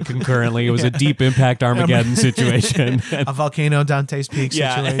out pretty concurrently. It was a Deep Impact Armageddon situation, a Volcano Dante's Peak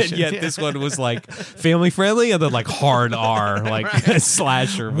situation. Yeah, this one was like family friendly and then like hard R, like a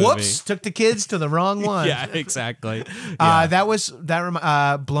slasher movie. Whoops, took the kids to the wrong one. Yeah, exactly.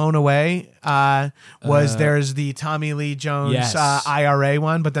 Blown Away. There's the Tommy Lee Jones IRA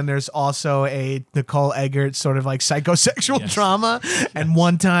one, but then there's also a Nicole Eggert sort of like psychosexual drama. And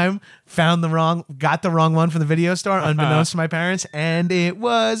one time got the wrong one from the video store, unbeknownst to my parents, and it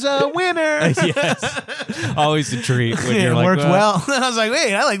was a winner. Yes, always a treat. When it worked well. I was like,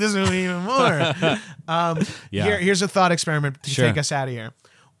 wait, I like this movie even more. Here's a thought experiment to take us out of here.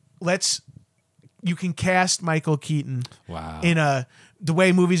 You can cast Michael Keaton in the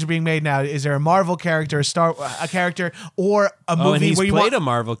way movies are being made now. Is there a Marvel character, a character, or a movie and he's where you played a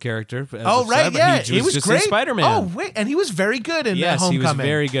Marvel character? He was just great. In Spider-Man. Oh wait, and he was very good in Homecoming. He was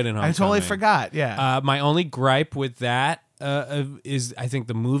very good in Homecoming. I totally forgot. Yeah. My only gripe with that is I think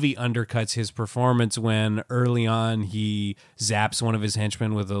the movie undercuts his performance when early on he zaps one of his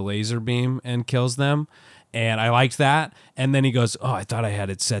henchmen with a laser beam and kills them. And I liked that. And then he goes, "Oh, I thought I had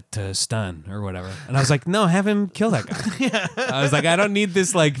it set to stun or whatever." And I was like, "No, have him kill that guy." I was like, "I don't need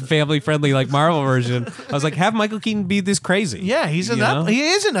this like family friendly like Marvel version." I was like, "Have Michael Keaton be this crazy." Yeah, he is a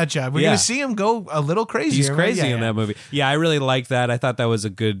nut job. We're gonna see him go a little crazy. He's crazy in that movie. Yeah, I really liked that. I thought that was a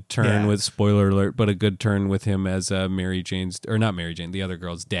good turn with spoiler alert, but a good turn with him as Mary Jane's or not Mary Jane, the other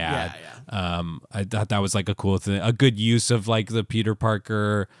girl's dad. I thought that was like a cool thing, a good use of like the Peter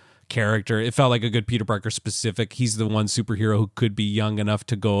Parker character. It felt like a good Peter Parker specific. He's the one superhero who could be young enough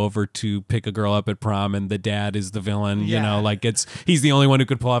to go over to pick a girl up at prom, and the dad is the villain. You know, like he's the only one who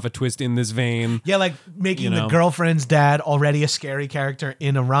could pull off a twist in this vein. Yeah, like making the girlfriend's dad already a scary character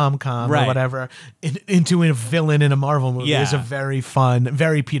in a rom-com or whatever into a villain in a Marvel movie is a very fun,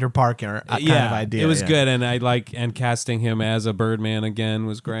 very Peter Parker kind of idea. It was good, and casting him as a Birdman again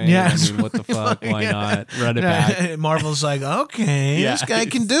was great. Yeah, I mean, what the fuck? Why not? Run it back. Marvel's like, okay, this guy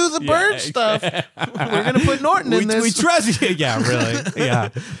can do the bird stuff. We're gonna put Norton in this. We trust you. Yeah, really. Yeah,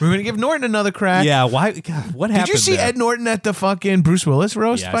 we're gonna give Norton another crack. Yeah. Why? God, what happened? Did you see Ed Norton at the fucking Bruce Willis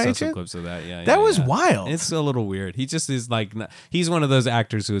roast? Yeah, by I saw any some chance? clips of that. Yeah, that was wild. It's a little weird. He just is like, he's one of those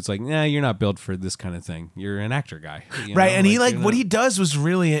actors who it's like, nah, you're not built for this kind of thing. You're an actor guy, right? And he what he does was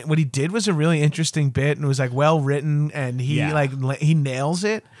really what he did was a really interesting bit, and it was like well written, and he he nails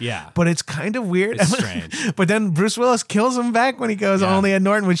it. Yeah, but it's kind of weird. It's strange. But then Bruce Willis kills him back when he goes. Only Ed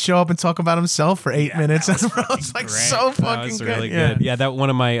Norton would show up and talk about himself for 8 minutes. It's like so fucking that was really good. Yeah, that one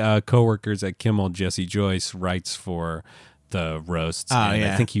of my coworkers at Kimmel, Jesse Joyce, writes for the roasts.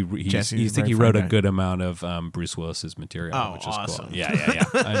 I think he wrote a good amount of Bruce Willis's material, which is awesome. Cool. Yeah.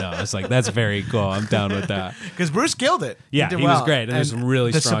 I know. It's like, that's very cool. I'm down with that. Because Bruce killed it. Yeah, he was great. And there's some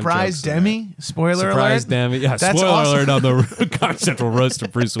really strong surprise Demi. Spoiler surprise alert. Demi. Yeah, that's spoiler alert on the Comedy Central roast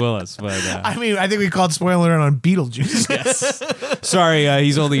of Bruce Willis. But I mean, I think we called spoiler alert on Beetlejuice. Yes. Sorry,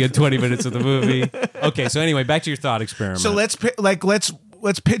 he's only in 20 minutes of the movie. Okay, so anyway, back to your thought experiment. So let's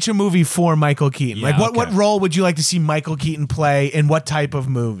pitch a movie for Michael Keaton. Yeah, what role would you like to see Michael Keaton play in what type of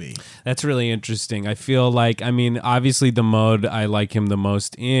movie? That's really interesting. I feel like, I mean, obviously the mode I like him the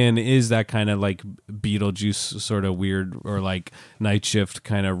most in is that kind of like Beetlejuice sort of weird or like Night Shift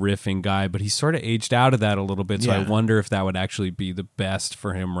kind of riffing guy, but he's sort of aged out of that a little bit. So I wonder if that would actually be the best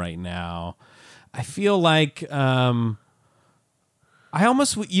for him right now. I feel like I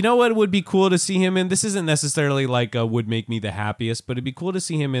almost, you know what would be cool to see him in? This isn't necessarily like would make me the happiest, but it'd be cool to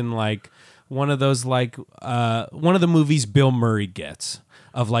see him in like one of those like one of the movies Bill Murray gets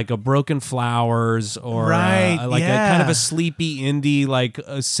of like a Broken Flowers or a kind of a sleepy indie, like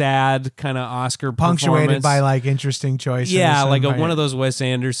a sad kind of Oscar punctuated by like interesting choices. Yeah, like one of those Wes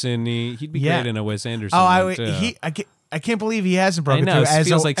Anderson. He'd be great in a Wes Anderson. I can't believe he hasn't broken through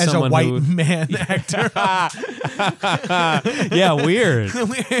as a white man actor. Yeah, weird.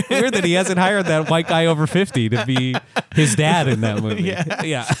 Weird that he hasn't hired that white guy over 50 to be his dad in that movie.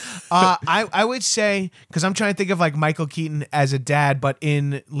 Yeah. I would say, because I'm trying to think of like Michael Keaton as a dad, but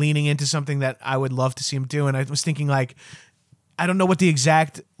in leaning into something that I would love to see him do. And I was thinking like, I don't know what the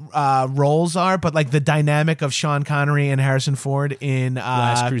exact roles are, but like the dynamic of Sean Connery and Harrison Ford in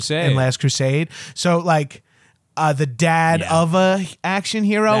Last Crusade. So like, the dad of a action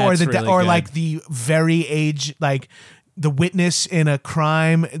hero, That's or really or good. like the very age, like the witness in a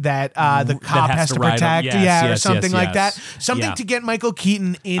crime that the cop has to protect, or something like that. Something to get Michael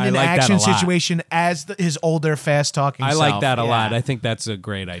Keaton in an action situation as his older, fast-talking self. I like that a lot. I think that's a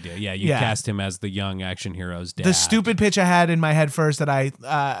great idea. Yeah, you cast him as the young action hero's dad. The stupid pitch I had in my head first that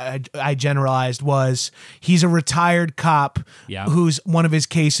I generalized was he's a retired cop whose one of his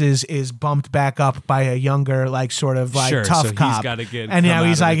cases is bumped back up by a younger, like sort of like tough so cop. He's gotta get, and now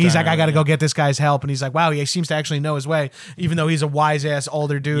he's like I got to go get this guy's help, and he's like, wow, he seems to actually know his way. Even though he's a wise ass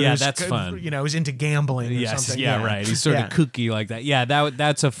older dude, yeah, that's fun. You know, he's into gambling. Or something. Right. He's sort of kooky like that. Yeah,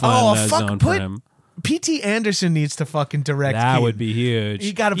 that's a fun zone for him. P.T. Anderson needs to fucking direct. That Keaton. would be huge.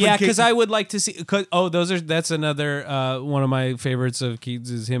 You got to, because I would like to see. That's another one of my favorites of Keaton's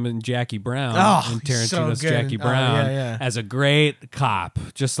is him and Jackie Brown. And Tarantino's so Jackie Brown as a great cop,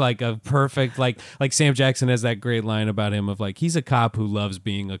 just like a perfect like Sam Jackson has that great line about him of like he's a cop who loves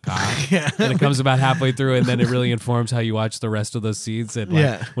being a cop. And it comes about halfway through, and then it really informs how you watch the rest of those scenes. And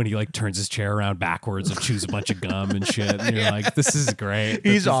like, when he like turns his chair around backwards and chews a bunch of gum and shit, and you're like, this is great.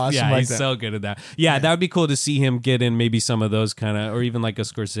 He's awesome. Yeah, like he's that. so good at that. Yeah, that would be cool to see him get in maybe some of those kind of, or even like a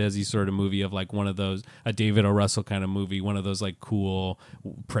Scorsese sort of movie of like one of those, a David O. Russell kind of movie, one of those like cool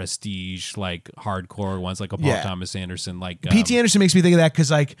prestige, like hardcore ones, like a Paul Thomas Anderson. Like P.T. Anderson makes me think of that because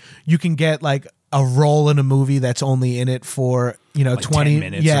like you can get like a role in a movie that's only in it for, you know, like 20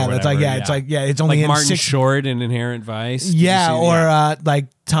 minutes. Yeah, or that's like it's only like in Martin 6 Short in Inherent Vice. Yeah, or like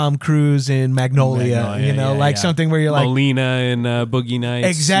Tom Cruise in Magnolia, you know, something where you're like Molina in Boogie Nights.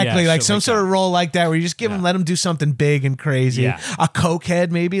 Exactly, like some sort of role like that where you just give him, let him do something big and crazy. A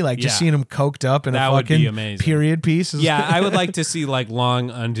cokehead maybe, like just seeing him coked up in that a would be fucking amazing. period piece. I would like to see like long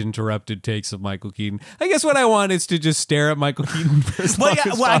uninterrupted takes of Michael Keaton. I guess what I want is to just stare at Michael Keaton for as long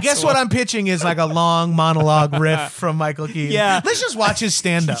as I guess what I'm pitching is like a long monologue riff from Michael Keaton. Let's just watch his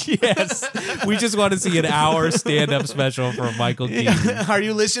stand-up. Yes. We just want to see an hour stand-up special from Michael Keaton. Are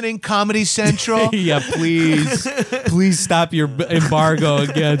you listening, Comedy Central? Yeah, please. Please stop your embargo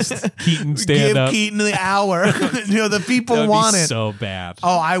against Keaton stand-up. Give Keaton the hour. The people That would want be it. so bad.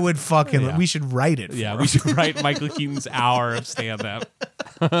 Oh, I would fucking. Yeah. We should write it. Yeah, we should write Michael Keaton's hour of stand-up.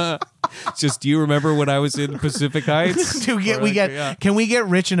 Just, do you remember when I was in Pacific Heights? Can we get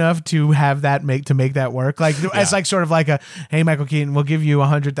rich enough to have that make that work? Like it's like sort of like a, hey, Michael Keaton, we'll give you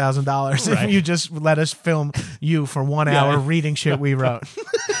 $100,000 if you just let us film you for 1 hour reading shit we wrote.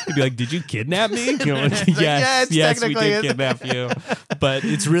 You'd be like, did you kidnap me? You're like, Yes, yes, we did technically kidnap you. But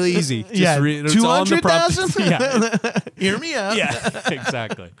it's really easy. Just Yeah, it's all in the prompt. 200,000. Hear me out. Yeah,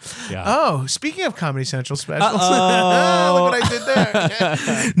 exactly. Yeah. Oh, speaking of Comedy Central specials, look what I did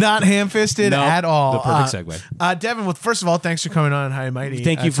there. Not ham-fisted at all. The perfect segue. Devin, well, first of all, thanks for coming on High and Mighty.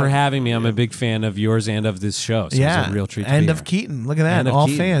 Thank you for having me. I'm a big fan of yours and of this show. So it's a real treat to and be of here. Keaton. Look at that. And of All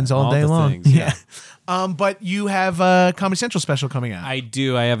Keaton. fans all All day the long. things, yeah. But you have a Comedy Central special coming out. I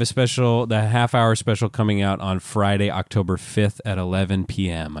do. I have a special, the half-hour special coming out on Friday, October 5th at 11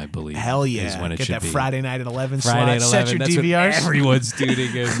 p.m., I believe. Hell yeah. Is when it Get should that be. Friday night at 11 Friday slot. at 11. Set your That's when DVRs. everyone's doing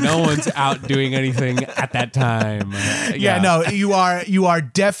it. No one's out doing anything at that time. No, you are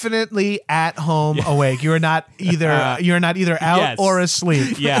definitely at home awake. You are not either out Yes. or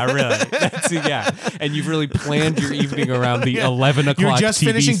asleep. Yeah, really. And you've really planned your evening around the 11 o'clock You're just TV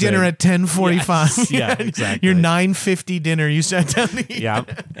finishing thing. dinner at 10:45. Yes. Yeah, exactly. Your 9:50 dinner you sat down to eat. Yeah.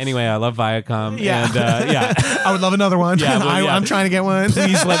 Anyway, I love Viacom. Yeah. And I would love another one. Yeah, well, yeah. I'm trying to get one.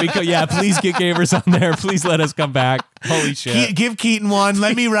 please let me go. Yeah, please get Gamers on there. Please let us come back. Holy shit. Give Keaton one.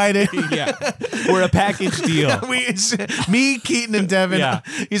 Let me write it. Yeah. We're a package deal. Me, Keaton, and Devin. Yeah.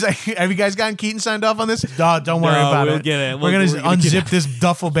 He's like, have you guys gotten Keaton signed off on this? No, don't worry about we'll it. get it. We're going to unzip this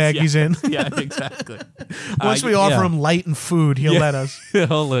duffel bag he's in. Yeah, exactly. Once we offer him light and food, he'll let us.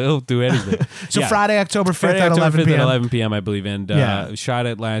 He'll do anything. So Friday, October 5th Friday, at October 11 5th p.m. at 11 p.m., I believe, and Yeah. shot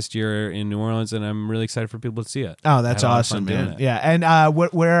it last year in New Orleans, and I'm really excited for people to see it. Oh, that's I had a lot of awesome, fun doing man. it. Yeah. And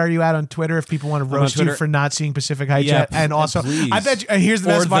where are you at on Twitter if people want to on roast you Twitter. for not seeing Pacific Heights Yeah, yet? And also, please. I bet you, here's the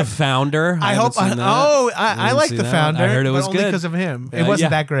Or best the part. Founder. I hope. haven't seen that. I like seen the that. Founder. I heard it was but only good because of him. It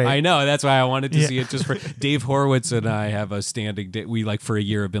wasn't that great. I know. That's why I wanted to Yeah. see it just for Dave Horowitz and I have a standing. We for a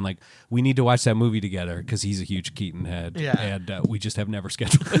year have been like, we need to watch that movie together because he's a huge Keaton head. Yeah. And we just have never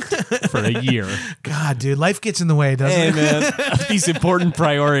scheduled it for a year. God, dude, life gets in the way, doesn't Hey it? man, these important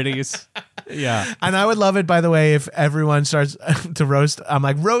priorities. Yeah. And I would love it, by the way, if everyone starts to roast. I'm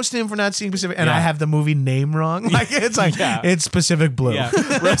like, roast him for not seeing Pacific, and Yeah. I have the movie name wrong. Like it's like Yeah. it's Pacific Blue. Yeah.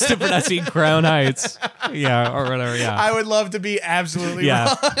 Roasted for not seeing Crown Heights. Yeah, or whatever. Yeah. I would love to be absolutely Yeah,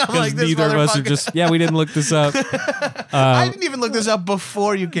 wrong. I'm because like, this neither of us are motherfucker- just. Yeah, we didn't look this up. I didn't even look this up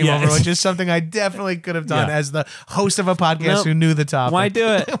before you came Yeah. over, which is something I definitely could have done Yeah. as the host of a podcast Nope. who knew the topic. Why do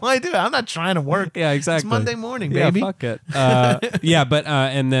it? Why do it? I'm not trying to work. Yeah, exactly. It's Monday morning, Yeah, baby. fuck it.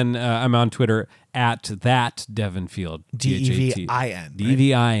 And then I'm on Twitter at that Devin Field. DEVIN. DEVIN.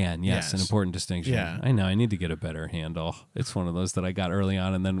 Yes, an Yes. important distinction. Yeah. I know. I need to get a better handle. It's one of those that I got early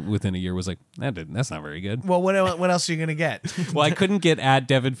on, and then within a year was like, that's not very good. Well, what else are you gonna get? Well, I couldn't get at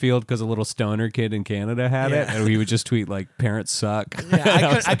Devin Field because a little stoner kid in Canada had it, Yeah. and he would just tweet like, "Parents suck."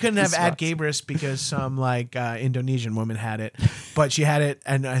 Yeah, I couldn't have "This at sucks." Gabrus because some Indonesian woman had it, but she had it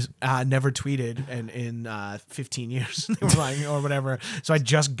and never tweeted, and in 15 years they were like or whatever. So I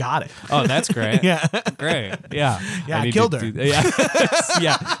just got it. Oh, that's great. Yeah. Great. Yeah. Yeah, I need killed to her. Yeah.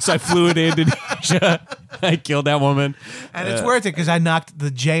 Yeah. So I flew into Indonesia. I killed that woman. And it's worth it because I knocked the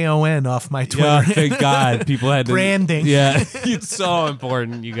JON off my Twitter. Yeah, thank God. People had to, Branding. Yeah. It's so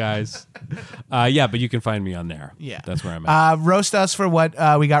important, you guys. Yeah, but you can find me on there. Yeah. That's where I'm at. Roast us for what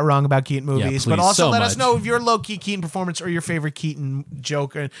we got wrong about Keaton movies, but please, also so let us much. know if your low-key Keaton performance or your favorite Keaton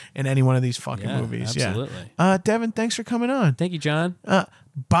joke in any one of these fucking Yeah, movies. absolutely. Yeah. Devin, thanks for coming on. Thank you, John.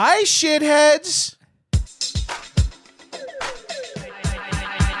 Bye, shitheads.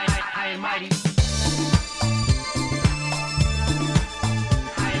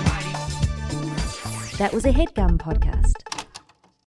 That was a HeadGum podcast.